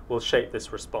will shape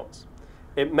this response.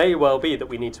 It may well be that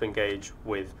we need to engage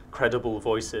with credible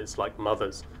voices like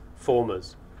mothers,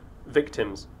 formers,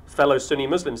 victims, fellow Sunni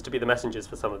Muslims to be the messengers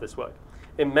for some of this work.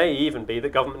 It may even be that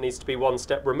government needs to be one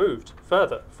step removed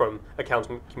further from a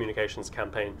counter-communications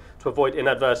campaign to avoid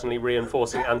inadvertently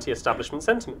reinforcing anti-establishment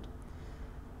sentiment,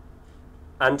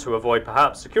 and to avoid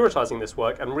perhaps securitizing this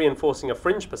work and reinforcing a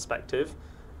fringe perspective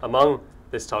among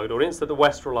this target audience that the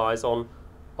West relies on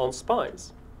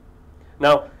spies.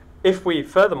 Now, if we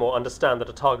furthermore understand that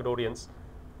a target audience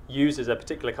uses a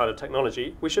particular kind of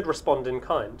technology, we should respond in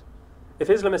kind. If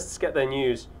Islamists get their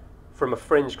news from a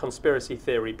fringe conspiracy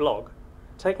theory blog,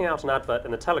 taking out an advert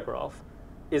in the Telegraph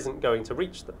isn't going to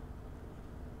reach them.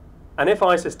 And if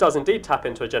ISIS does indeed tap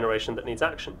into a generation that needs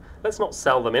action, let's not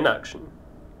sell them inaction.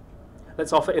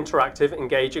 Let's offer interactive,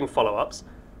 engaging follow-ups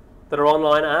that are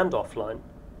online and offline.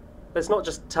 Let's not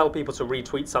just tell people to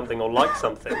retweet something or like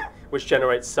something, which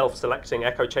generates self-selecting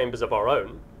echo chambers of our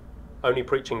own, only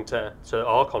preaching to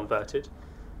our converted.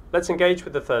 Let's engage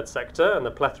with the third sector and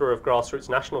the plethora of grassroots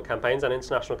national campaigns and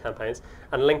international campaigns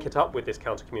and link it up with this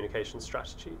counter-communication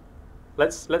strategy.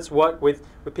 Let's work with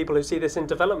people who see this in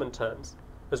development terms,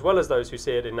 as well as those who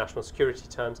see it in national security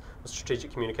terms, or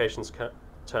strategic communications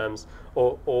terms,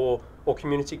 or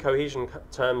community cohesion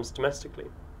terms domestically.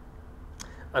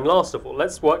 And last of all,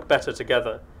 let's work better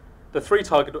together. The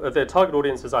target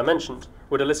audiences I mentioned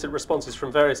would elicit responses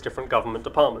from various different government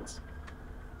departments.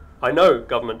 I know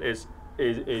government is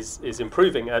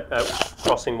improving at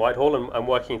crossing Whitehall and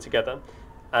working together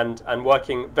and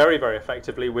working very, very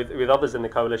effectively with others in the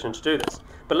coalition to do this.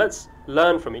 But let's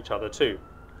learn from each other too.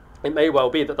 It may well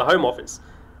be that the Home Office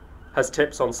has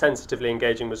tips on sensitively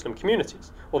engaging Muslim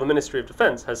communities, or the Ministry of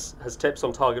Defence has tips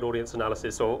on target audience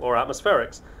analysis or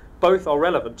atmospherics. Both are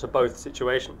relevant to both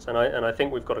situations, and I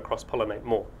think we've got to cross-pollinate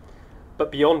more.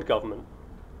 But beyond government,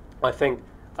 I think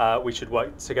we should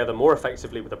work together more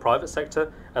effectively with the private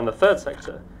sector and the third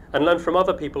sector, and learn from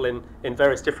other people in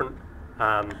various different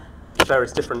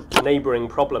neighbouring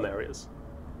problem areas.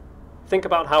 Think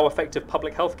about how effective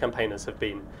public health campaigners have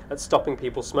been at stopping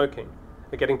people smoking,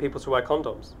 at getting people to wear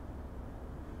condoms.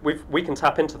 We can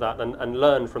tap into that and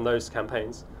learn from those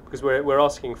campaigns, because we're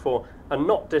asking for a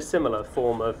not dissimilar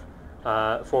form of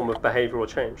behavioural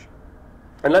change.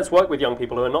 And let's work with young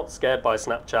people who are not scared by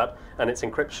Snapchat and its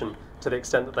encryption to the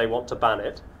extent that they want to ban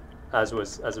it, as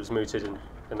was mooted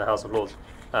in the House of Lords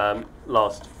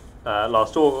last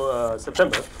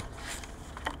September.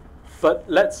 But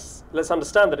let's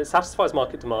understand that it satisfies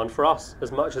market demand for us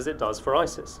as much as it does for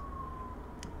ISIS.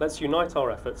 Let's unite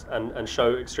our efforts and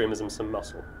show extremism some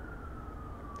muscle.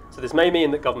 So this may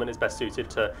mean that government is best suited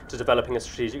to developing a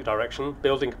strategic direction,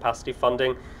 building capacity,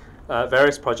 funding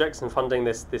various projects and funding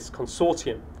this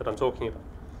consortium that I'm talking about.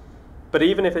 But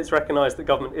even if it's recognised that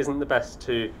government isn't the best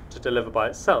to deliver by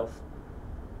itself,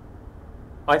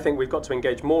 I think we've got to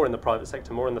engage more in the private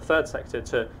sector, more in the third sector,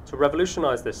 to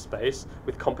revolutionise this space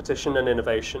with competition and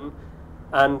innovation,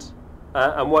 and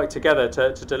work together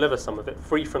to deliver some of it,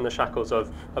 free from the shackles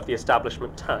of the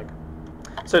establishment tag.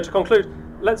 So to conclude,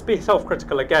 let's be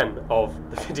self-critical again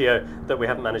of the video that we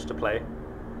haven't managed to play.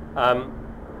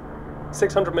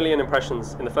 600 million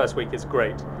impressions in the first week is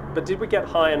great, but did we get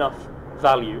high enough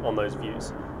value on those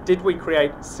views? Did we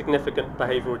create significant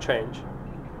behavioural change?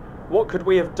 What could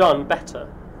we have done better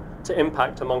to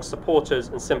impact among supporters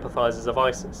and sympathisers of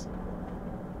ISIS?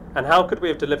 And how could we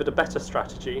have delivered a better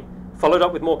strategy, followed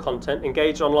up with more content,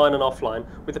 engaged online and offline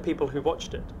with the people who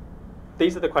watched it?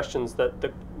 These are the questions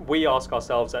that we ask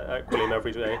ourselves at Quilliam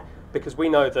every day, because we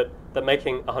know that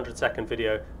making a 100-second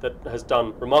video that has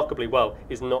done remarkably well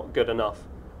is not good enough,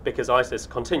 because ISIS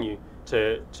continue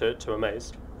to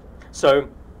amaze. So,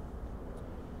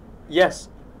 yes,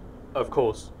 of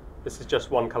course, this is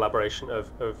just one collaboration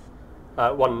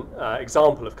one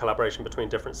example of collaboration between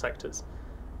different sectors.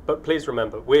 But please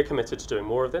remember, we're committed to doing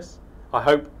more of this. I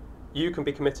hope you can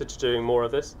be committed to doing more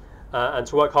of this and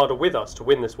to work harder with us to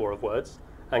win this war of words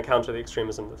and counter the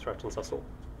extremism that threatens us all.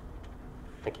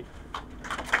 Thank you.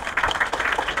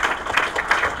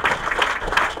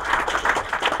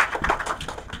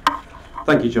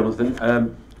 Thank you, Jonathan. A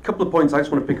couple of points I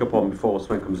just want to pick up on before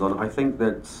Sven comes on. I think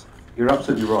that you're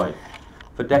absolutely right.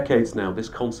 For decades now, this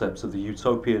concept of the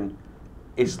utopian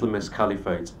Islamist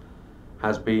caliphate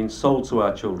has been sold to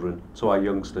our children, to our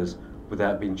youngsters,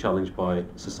 without being challenged by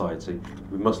society.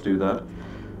 We must do that.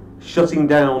 Shutting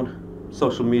down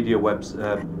social media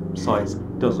sites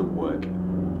doesn't work.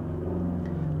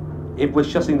 If we're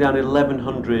shutting down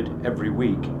 1,100 every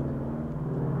week,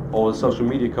 or the social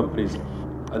media companies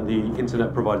and the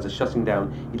internet providers are shutting down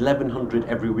 1,100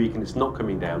 every week and it's not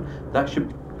coming down, that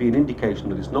should be an indication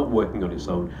that it's not working on its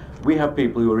own. We have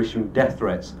people who are issuing death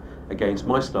threats against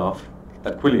my staff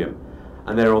at Quilliam,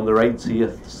 and they're on their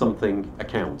 80th something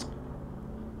account.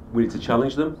 We need to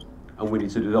challenge them, and we need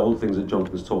to do all the things that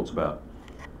Jonathan's talked about.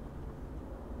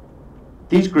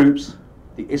 These groups,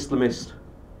 the Islamist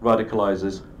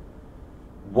radicalisers,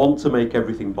 want to make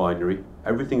everything binary.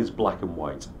 Everything is black and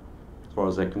white. As far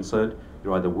as they're concerned,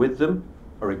 you're either with them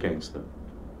or against them.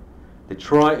 They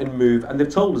try and move, and they've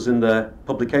told us in their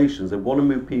publications, they want to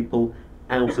move people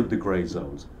out of the grey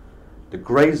zones. The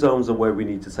grey zones are where we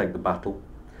need to take the battle,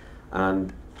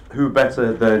 and who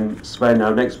better than Sven,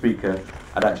 our next speaker,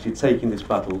 at actually taking this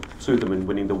battle to them and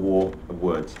winning the war of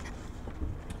words.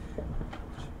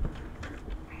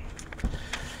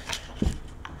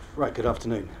 Right, good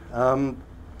afternoon.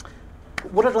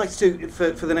 What I'd like to do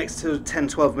for the next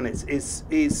 10-12 minutes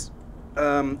is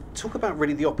talk about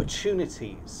really the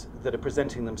opportunities that are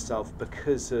presenting themselves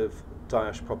because of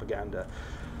Daesh propaganda.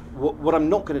 What I'm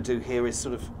not going to do here is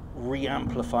sort of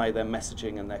re-amplify their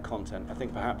messaging and their content. I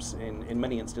think perhaps in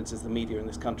many instances the media in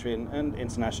this country and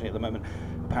internationally at the moment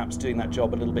are perhaps doing that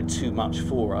job a little bit too much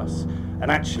for us.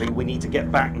 And actually we need to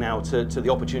get back now to the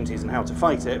opportunities and how to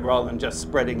fight it rather than just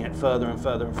spreading it further and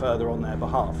further and further on their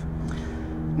behalf.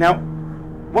 Now,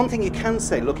 one thing you can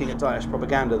say looking at Daesh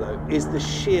propaganda though is the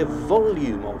sheer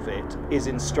volume of it is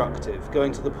instructive,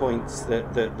 going to the points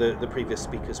that the previous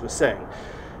speakers were saying.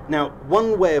 Now,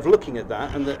 one way of looking at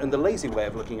that, and the lazy way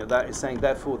of looking at that, is saying,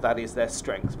 therefore, that is their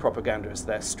strength. Propaganda is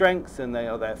their strength, and they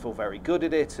are therefore very good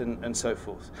at it, and so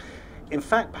forth. In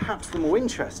fact, perhaps the more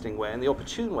interesting way, and the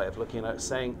opportune way of looking at it, is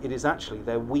saying it is actually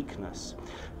their weakness,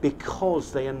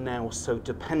 because they are now so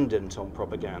dependent on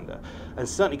propaganda. And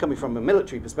certainly coming from a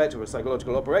military perspective, or a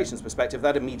psychological operations perspective,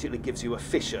 that immediately gives you a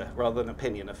Fisher, rather than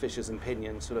opinion, a Fisher's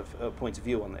opinion sort of point of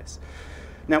view on this.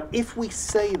 Now, if we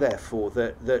say, therefore,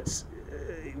 that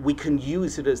we can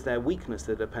use it as their weakness,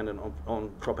 their dependent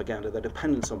on propaganda, their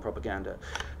dependence on propaganda.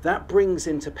 That brings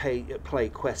into play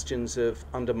questions of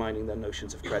undermining their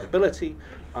notions of credibility,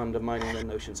 undermining their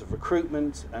notions of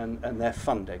recruitment, and their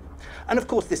funding. And of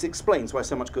course, this explains why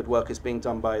so much good work is being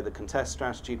done by the Contest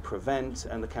strategy, Prevent,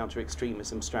 and the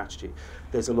counter-extremism strategy.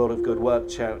 There's a lot of good work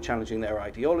challenging their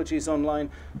ideologies online.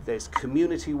 There's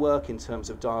community work in terms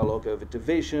of dialogue over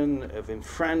division, of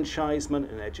enfranchisement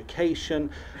and education,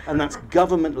 and that's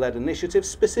government-led initiatives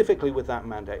specifically with that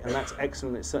mandate, and that's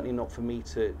excellent. It's certainly not for me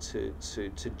to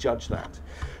judge that.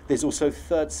 There's also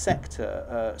third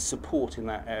sector support in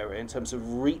that area in terms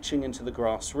of reaching into the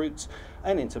grassroots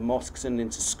and into mosques and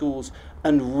into schools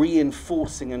and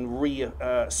reinforcing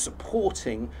and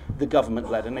supporting the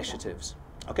government-led initiatives.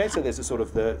 Okay, so there's a sort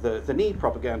of the need,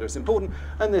 propaganda is important,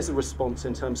 and there's a response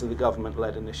in terms of the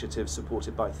government-led initiatives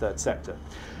supported by third sector.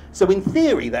 So in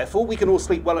theory, therefore, we can all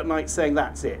sleep well at night saying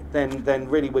that's it. Then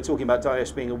really we're talking about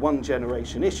Daesh being a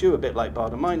one-generation issue, a bit like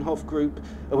Baader-Meinhof group,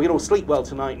 and we can all sleep well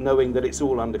tonight knowing that it's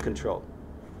all under control.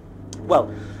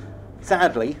 Well,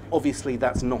 sadly, obviously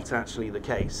that's not actually the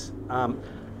case.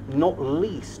 Not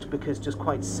least because just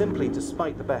quite simply,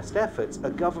 despite the best efforts, a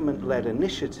government-led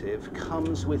initiative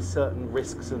comes with certain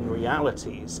risks and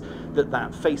realities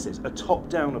that faces. A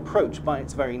top-down approach, by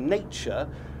its very nature,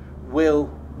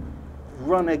 will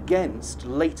run against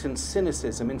latent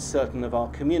cynicism in certain of our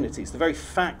communities. The very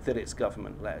fact that it's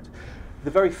government-led. The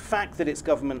very fact that it's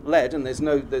government-led, and there's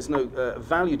no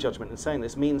value judgment in saying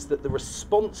this, means that the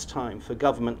response time for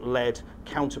government-led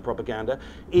counter-propaganda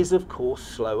is, of course,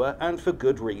 slower, and for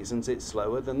good reasons it's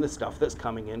slower than the stuff that's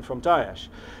coming in from Daesh.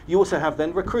 You also have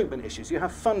then recruitment issues, you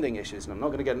have funding issues, and I'm not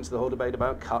going to get into the whole debate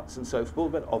about cuts and so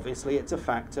forth, but obviously it's a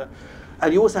factor.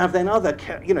 And you also have then other,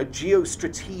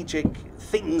 geostrategic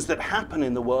things that happen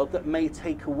in the world that may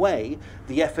take away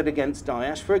the effort against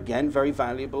Daesh for, again, very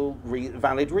valuable,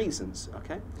 valid reasons.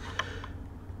 Okay.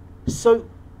 So,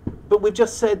 but we've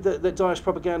just said that Daesh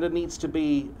propaganda needs to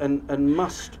be and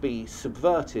must be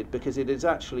subverted because it is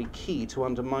actually key to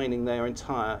undermining their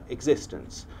entire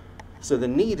existence. So the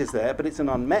need is there, but it's an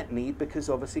unmet need because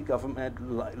obviously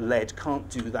government-led can't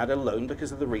do that alone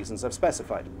because of the reasons I've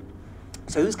specified.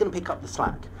 So who's going to pick up the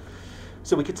slack?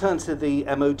 So we could turn to the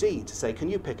MOD to say, can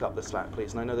you pick up the slack,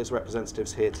 please? And I know there's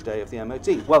representatives here today of the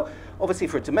MOD. Well, obviously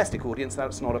for a domestic audience,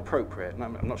 that's not appropriate. And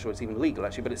I'm not sure it's even legal,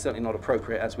 actually, but it's certainly not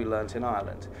appropriate as we learnt in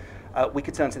Ireland. We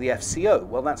could turn to the FCO.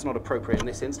 Well, that's not appropriate in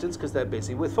this instance because they're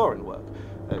busy with foreign work,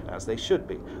 as they should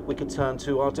be. We could turn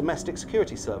to our domestic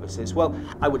security services. Well,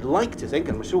 I would like to think,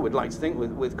 and I'm sure we'd like to think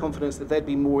with confidence, that they'd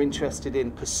be more interested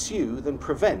in pursue than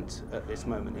prevent at this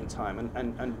moment in time.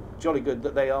 And jolly good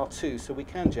that they are too, so we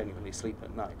can genuinely sleep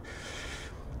at night.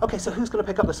 Okay, so who's going to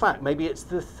pick up the slack? Maybe it's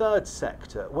the third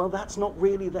sector. Well, that's not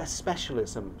really their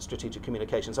specialism, strategic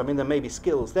communications. I mean, there may be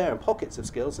skills there and pockets of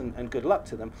skills, and good luck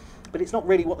to them, but it's not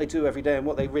really what they do every day and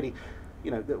what they really,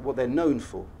 what they're known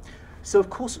for. So, of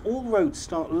course, all roads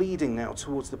start leading now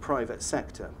towards the private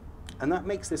sector. And that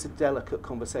makes this a delicate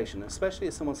conversation, especially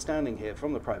as someone standing here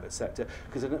from the private sector,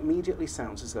 because it immediately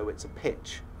sounds as though it's a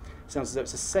pitch. It sounds as though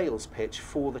it's a sales pitch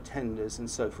for the tenders and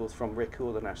so forth from RIC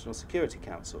or the National Security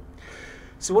Council.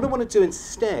 So what I want to do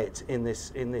instead in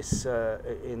this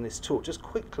talk, just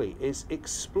quickly, is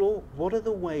explore what are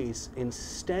the ways,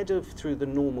 instead of through the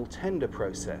normal tender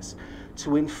process,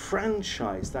 to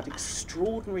enfranchise that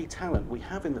extraordinary talent we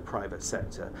have in the private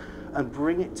sector and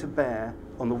bring it to bear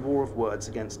on the war of words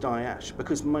against Daesh.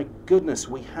 Because my goodness,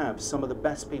 we have some of the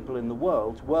best people in the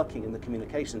world working in the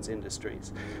communications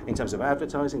industries in terms of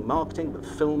advertising, marketing, but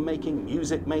filmmaking,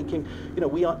 music making.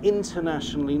 We are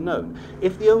internationally known.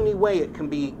 If the only way it can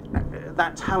be,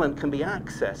 that talent can be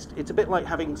accessed, it's a bit like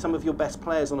having some of your best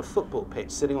players on a football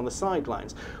pitch sitting on the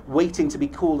sidelines, waiting to be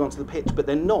called onto the pitch, but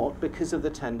they're not because of the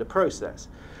tender process.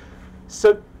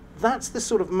 So that's the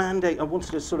sort of mandate I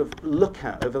wanted to sort of look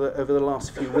at over the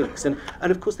last few weeks. And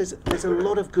of course, there's a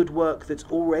lot of good work that's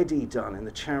already done in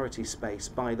the charity space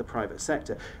by the private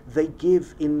sector. They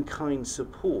give in-kind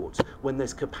support when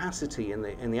there's capacity in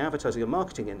the advertising and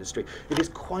marketing industry. It is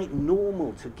quite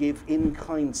normal to give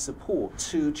in-kind support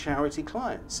to charity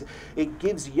clients. It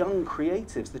gives young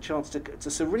creatives the chance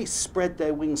to really spread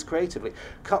their wings creatively,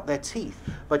 cut their teeth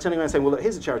by turning around and saying, well, look,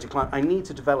 here's a charity client, I need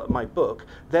to develop my book,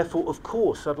 therefore, of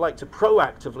course, I'd like to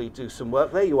proactively do some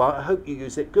work. There you are, I hope you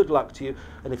use it, good luck to you,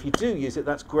 and if you do use it,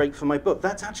 that's great for my book.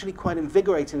 That's actually quite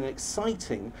invigorating and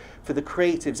exciting for the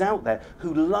creatives out there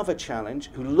who love a challenge,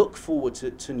 who look forward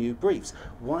to new briefs.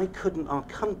 Why couldn't our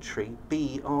country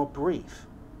be our brief?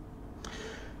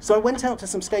 So I went out to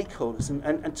some stakeholders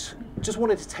and just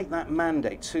wanted to take that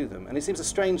mandate to them. And it seems a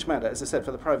strange matter, as I said,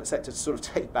 for the private sector to sort of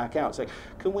take back out, saying,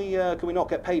 can we not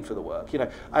get paid for the work? You know,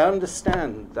 I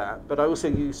understand that, but I also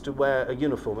used to wear a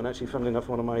uniform, and actually, funnily enough,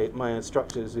 one of my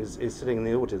instructors is sitting in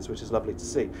the audience, which is lovely to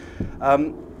see.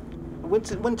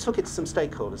 Went and took it to some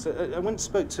stakeholders. I went and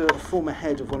spoke to a former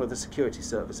head of one of the security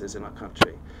services in our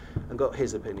country and got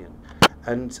his opinion.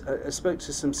 And I spoke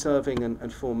to some serving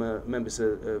and former members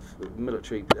of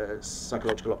military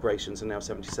psychological operations and now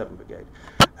 77 Brigade,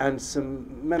 and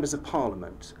some members of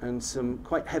Parliament, and some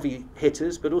quite heavy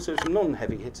hitters, but also some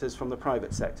non-heavy hitters from the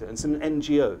private sector, and some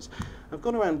NGOs. I've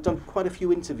gone around and done quite a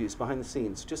few interviews behind the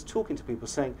scenes, just talking to people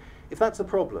saying, if that's a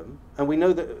problem, and we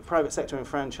know that private sector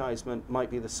enfranchisement might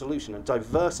be the solution, and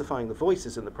diversifying the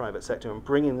voices in the private sector and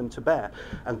bringing them to bear,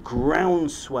 and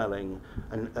groundswelling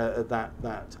and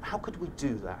that, how could we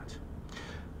do that?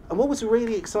 And what was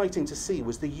really exciting to see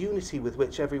was the unity with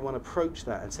which everyone approached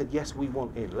that and said, yes, we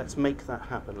want in, let's make that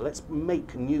happen, let's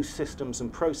make new systems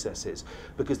and processes,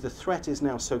 because the threat is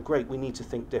now so great, we need to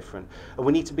think different. And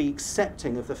we need to be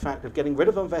accepting of the fact of getting rid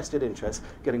of our vested interests,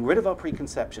 getting rid of our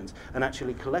preconceptions, and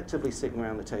actually collectively sitting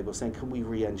around the table saying, can we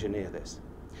re-engineer this?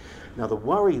 Now the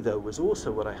worry, though, was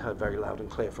also what I heard very loud and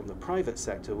clear from the private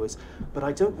sector was, but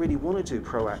I don't really want to do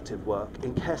proactive work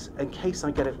in case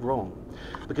I get it wrong.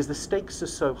 Because the stakes are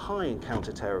so high in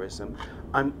counter-terrorism,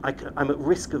 I'm at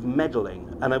risk of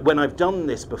meddling. And when I've done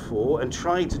this before and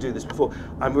tried to do this before,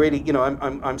 I'm really, you know,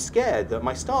 I'm scared that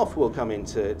my staff will come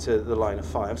into the line of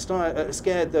fire. I'm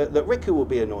scared that RICA will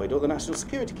be annoyed or the National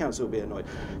Security Council will be annoyed.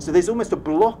 So there's almost a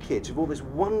blockage of all this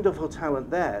wonderful talent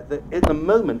there that at the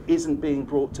moment isn't being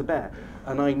brought to bear.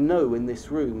 And I know in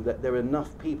this room that there are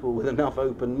enough people with enough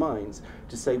open minds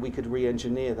to say we could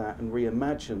re-engineer that and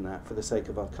reimagine that for the sake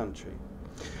of our country.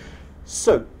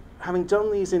 So, having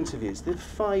done these interviews, there are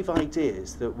 5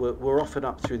 ideas that were offered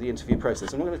up through the interview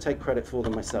process. I'm not going to take credit for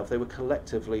them myself. They were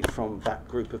collectively from that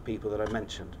group of people that I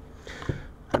mentioned.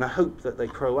 And I hope that they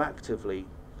proactively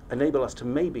enable us to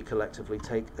maybe collectively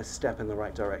take a step in the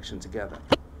right direction together.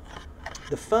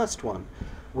 The first one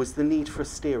was the need for a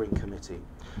steering committee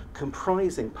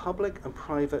comprising public and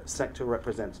private sector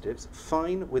representatives,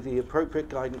 fine with the appropriate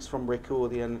guidance from RICA or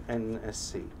the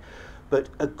NSC, but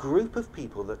a group of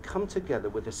people that come together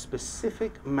with a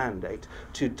specific mandate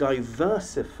to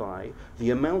diversify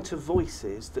the amount of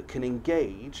voices that can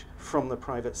engage from the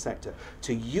private sector,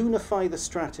 to unify the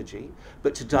strategy,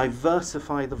 but to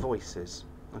diversify the voices.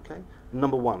 Okay?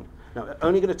 Number one. Now, I'm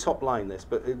only going to top line this,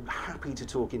 but I'm happy to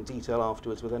talk in detail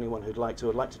afterwards with anyone who'd like to.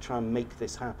 I'd like to try and make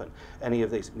this happen. Any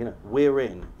of these, you know, we're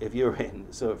in if you're in.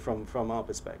 So from our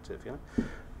perspective, you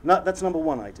know, that's number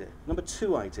one idea. Number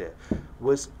 2 idea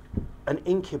was an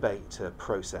incubator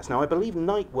process. Now, I believe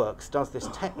Nightworks does this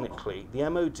technically. The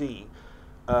MOD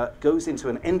goes into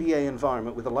an NDA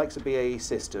environment with the likes of BAE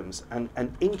Systems and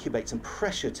incubates and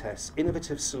pressure tests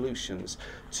innovative solutions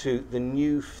to the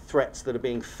new threats that are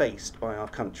being faced by our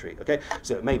country. Okay,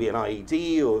 so it may be an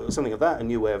IED or something of that, a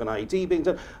new way of an IED being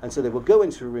done, and so they will go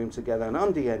into a room together and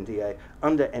under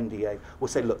NDA, we'll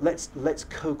say, look, let's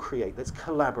co-create, let's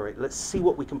collaborate, let's see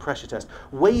what we can pressure test.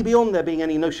 Way beyond there being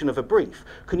any notion of a brief.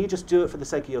 Can you just do it for the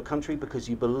sake of your country because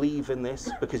you believe in this,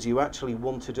 because you actually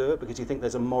want to do it, because you think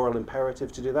there's a moral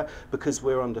imperative to do that, because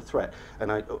we're under threat?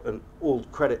 And all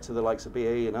credit to the likes of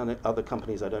BAE and other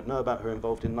companies I don't know about who are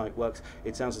involved in Nightworks.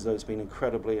 It sounds as though it's been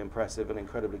incredibly impressive and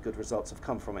incredibly good results have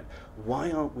come from it.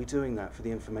 Why aren't we doing that for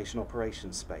the information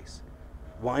operations space?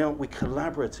 Why aren't we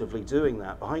collaboratively doing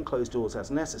that behind closed doors as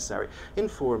necessary in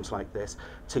forums like this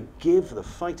to give the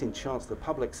fighting chance to the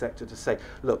public sector to say,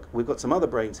 look, we've got some other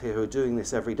brains here who are doing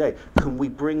this every day. Can we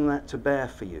bring that to bear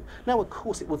for you? Now, of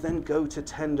course, it will then go to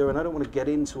tender, and I don't want to get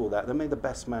into all that. Then may the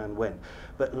best man win.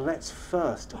 But let's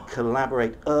first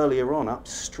collaborate earlier on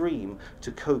upstream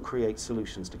to co-create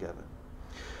solutions together.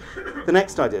 The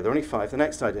next idea, there are only 5, the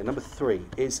next idea, number 3,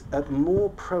 is a more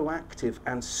proactive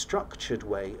and structured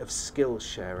way of skills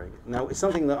sharing. Now, it's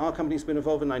something that our company's been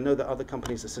involved in, and I know that other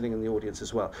companies are sitting in the audience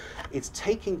as well. It's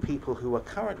taking people who are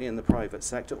currently in the private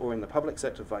sector or in the public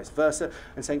sector, vice versa,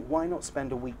 and saying, why not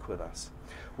spend a week with us?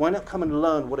 Why not come and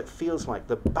learn what it feels like?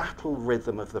 The battle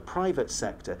rhythm of the private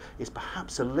sector is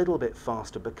perhaps a little bit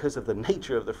faster because of the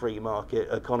nature of the free market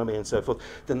economy and so forth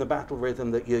than the battle rhythm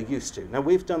that you're used to. Now,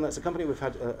 we've done that as a company. We've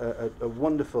had a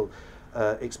wonderful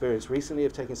experience recently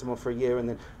of taking someone for a year and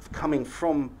then coming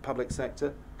from public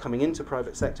sector, coming into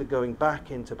private sector, going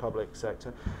back into public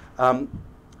sector.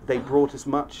 They brought as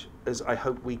much as I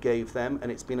hope we gave them,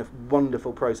 and it's been a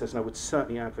wonderful process, and I would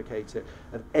certainly advocate it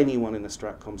of anyone in the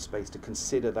Stratcom space to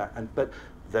consider that. But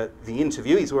the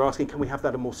interviewees were asking, can we have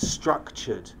that a more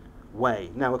structured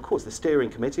way. Now, of course, the steering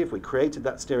committee, if we created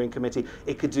that steering committee,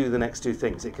 it could do the next two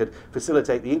things. It could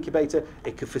facilitate the incubator,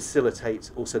 it could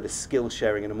facilitate also the skill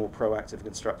sharing in a more proactive and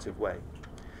constructive way.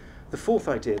 The fourth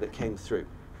idea that came through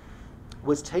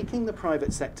was taking the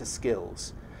private sector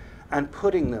skills and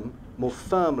putting them more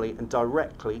firmly and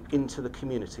directly into the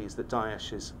communities that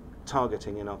Daesh is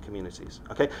targeting in our communities.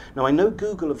 Okay. Now, I know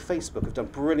Google and Facebook have done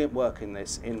brilliant work in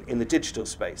this in the digital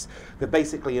space. They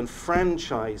basically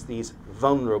enfranchise these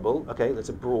vulnerable, okay, that's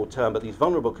a broad term, but these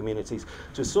vulnerable communities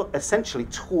to essentially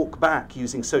talk back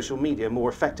using social media more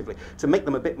effectively, to make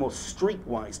them a bit more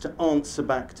streetwise, to answer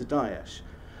back to Daesh.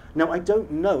 Now, I don't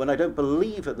know, and I don't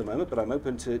believe at the moment, but I'm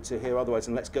open to hear otherwise,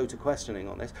 and let's go to questioning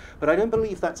on this, but I don't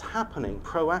believe that's happening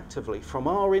proactively from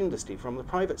our industry, from the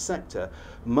private sector,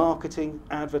 marketing,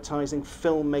 advertising,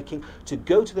 filmmaking, to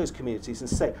go to those communities and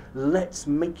say, let's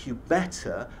make you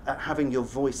better at having your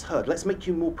voice heard. Let's make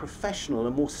you more professional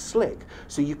and more slick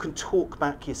so you can talk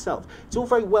back yourself. It's all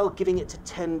very well giving it to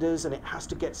tenders and it has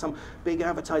to get some big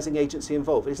advertising agency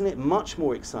involved. Isn't it much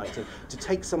more exciting to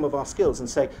take some of our skills and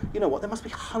say, you know what, there must be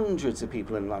hundreds of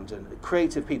people in London,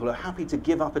 creative people who are happy to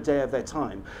give up a day of their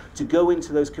time to go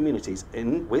into those communities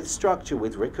with structure,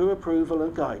 with RICU approval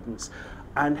and guidance,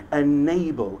 and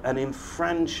enable and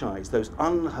enfranchise those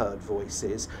unheard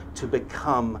voices to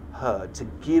become heard, to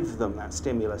give them that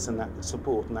stimulus and that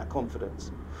support and that confidence.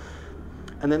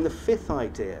 And then the fifth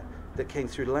idea that came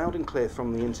through loud and clear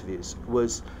from the interviews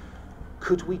was,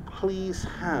 could we please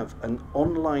have an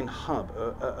online hub,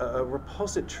 a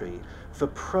repository for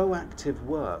proactive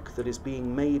work that is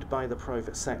being made by the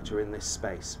private sector in this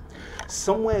space?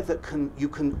 Somewhere that you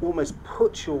can almost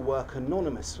put your work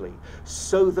anonymously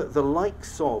so that the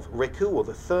likes of RICU or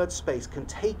the third space can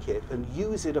take it and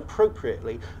use it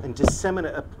appropriately and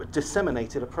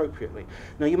disseminate it appropriately.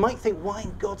 Now, you might think, why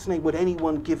in God's name would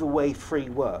anyone give away free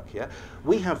work? Yeah,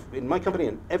 we have in my company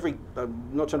and I'm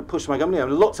not trying to push my company, I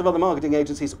have lots of other marketing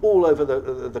agencies all over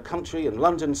the country and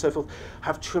London and so forth,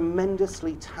 have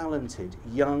tremendously talented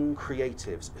young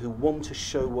creatives who want to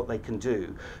show what they can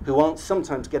do, who aren't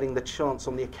sometimes getting the chance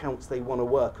on the accounts they want to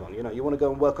work on. You know, you want to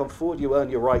go and work on Ford, you earn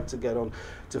your right to get on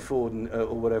to Ford and,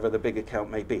 or whatever the big account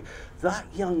may be. That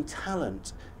young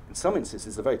talent, in some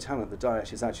instances, the very talent that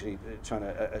Daesh is actually trying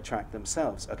to attract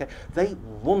themselves, okay? They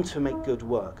want to make good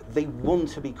work. They want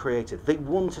to be creative. They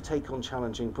want to take on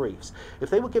challenging briefs. If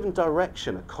they were given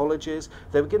direction at colleges,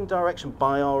 if they were given direction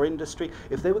by our industry,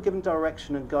 if they were given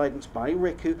direction and guidance by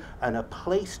RICU and a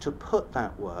place to put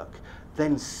that work,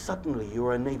 then suddenly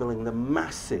you're enabling the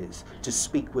masses to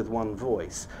speak with one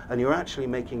voice. And you're actually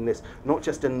making this not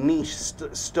just a niche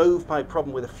stovepipe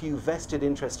problem with a few vested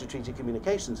interest strategic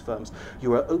communications firms,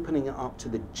 you are opening it up to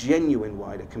the genuine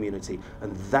wider community.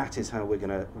 And that is how we're going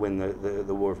to win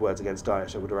the war of words against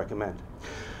Daesh, I would recommend.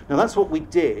 Now, that's what we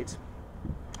did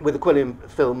with the Quilliam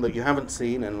film that you haven't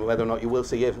seen, and whether or not you will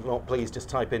see. If not, please just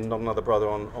type in Not Another Brother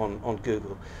on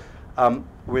Google.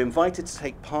 We're invited to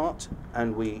take part,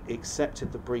 and we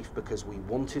accepted the brief because we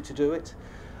wanted to do it.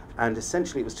 And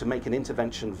essentially it was to make an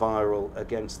intervention viral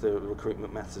against the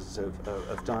recruitment methods of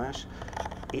Daesh.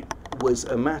 It was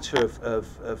a matter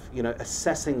of you know,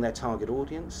 assessing their target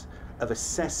audience, of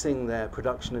assessing their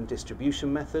production and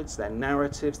distribution methods, their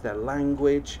narratives, their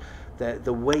language,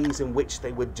 the ways in which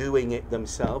they were doing it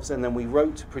themselves. And then we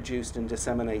wrote, produced and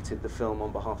disseminated the film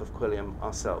on behalf of Quilliam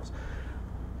ourselves.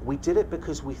 We did it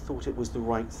because we thought it was the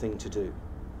right thing to do.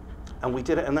 And we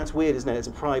did it, and that's weird, isn't it? It's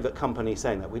a private company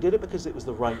saying that. We did it because it was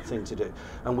the right thing to do.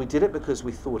 And we did it because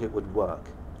we thought it would work.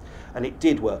 And it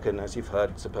did work, and as you've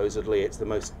heard, supposedly it's the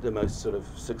most sort of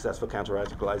successful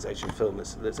counter-radicalization film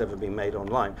that's ever been made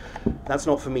online. That's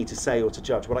not for me to say or to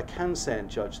judge. What I can say and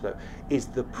judge, though, is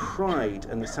the pride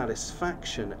and the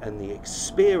satisfaction and the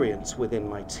experience within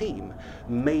my team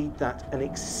made that an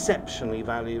exceptionally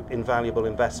invaluable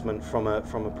investment from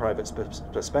a private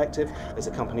perspective as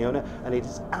a company owner, and it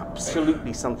is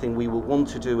absolutely something we will want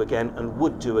to do again and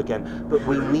would do again, but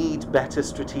we need better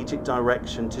strategic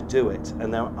direction to do it.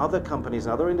 And there are other companies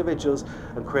and other individuals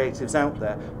and creatives out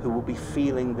there who will be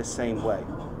feeling the same way.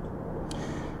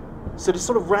 So to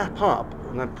sort of wrap up,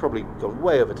 and I've probably gone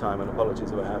way over time, and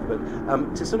apologies if I have,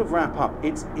 but to sort of wrap up,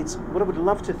 it's what I would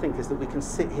love to think is that we can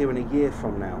sit here in a year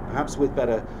from now, perhaps with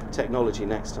better technology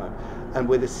next time, and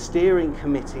with a steering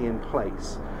committee in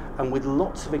place, and with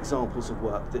lots of examples of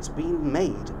work that's been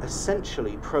made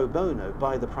essentially pro bono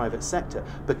by the private sector,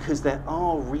 because there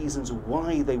are reasons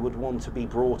why they would want to be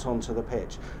brought onto the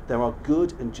pitch. There are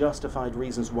good and justified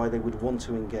reasons why they would want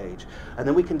to engage. And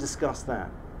then we can discuss that.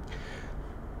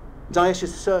 Daesh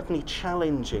is certainly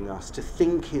challenging us to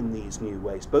think in these new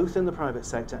ways, both in the private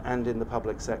sector and in the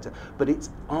public sector, but it's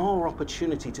our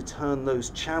opportunity to turn those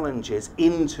challenges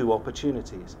into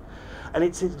opportunities. And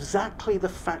it's exactly the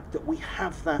fact that we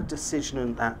have that decision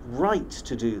and that right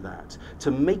to do that,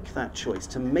 to make that choice,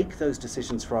 to make those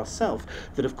decisions for ourselves,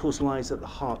 that of course lies at the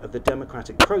heart of the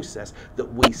democratic process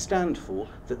that we stand for,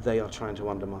 that they are trying to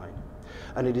undermine.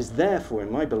 And it is therefore,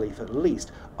 in my belief at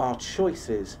least, our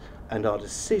choices and our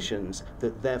decisions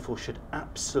that therefore should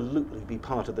absolutely be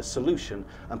part of the solution,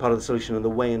 and part of the solution and the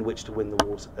way in which to win the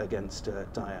wars against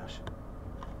Daesh.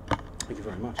 Thank you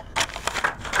very much.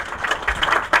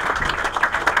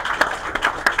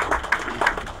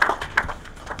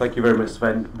 Thank you very much,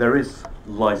 Sven. There is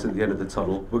light at the end of the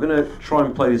tunnel. We're going to try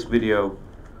and play this video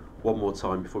one more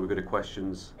time before we go to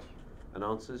questions and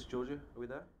answers. Georgia, are we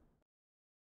there?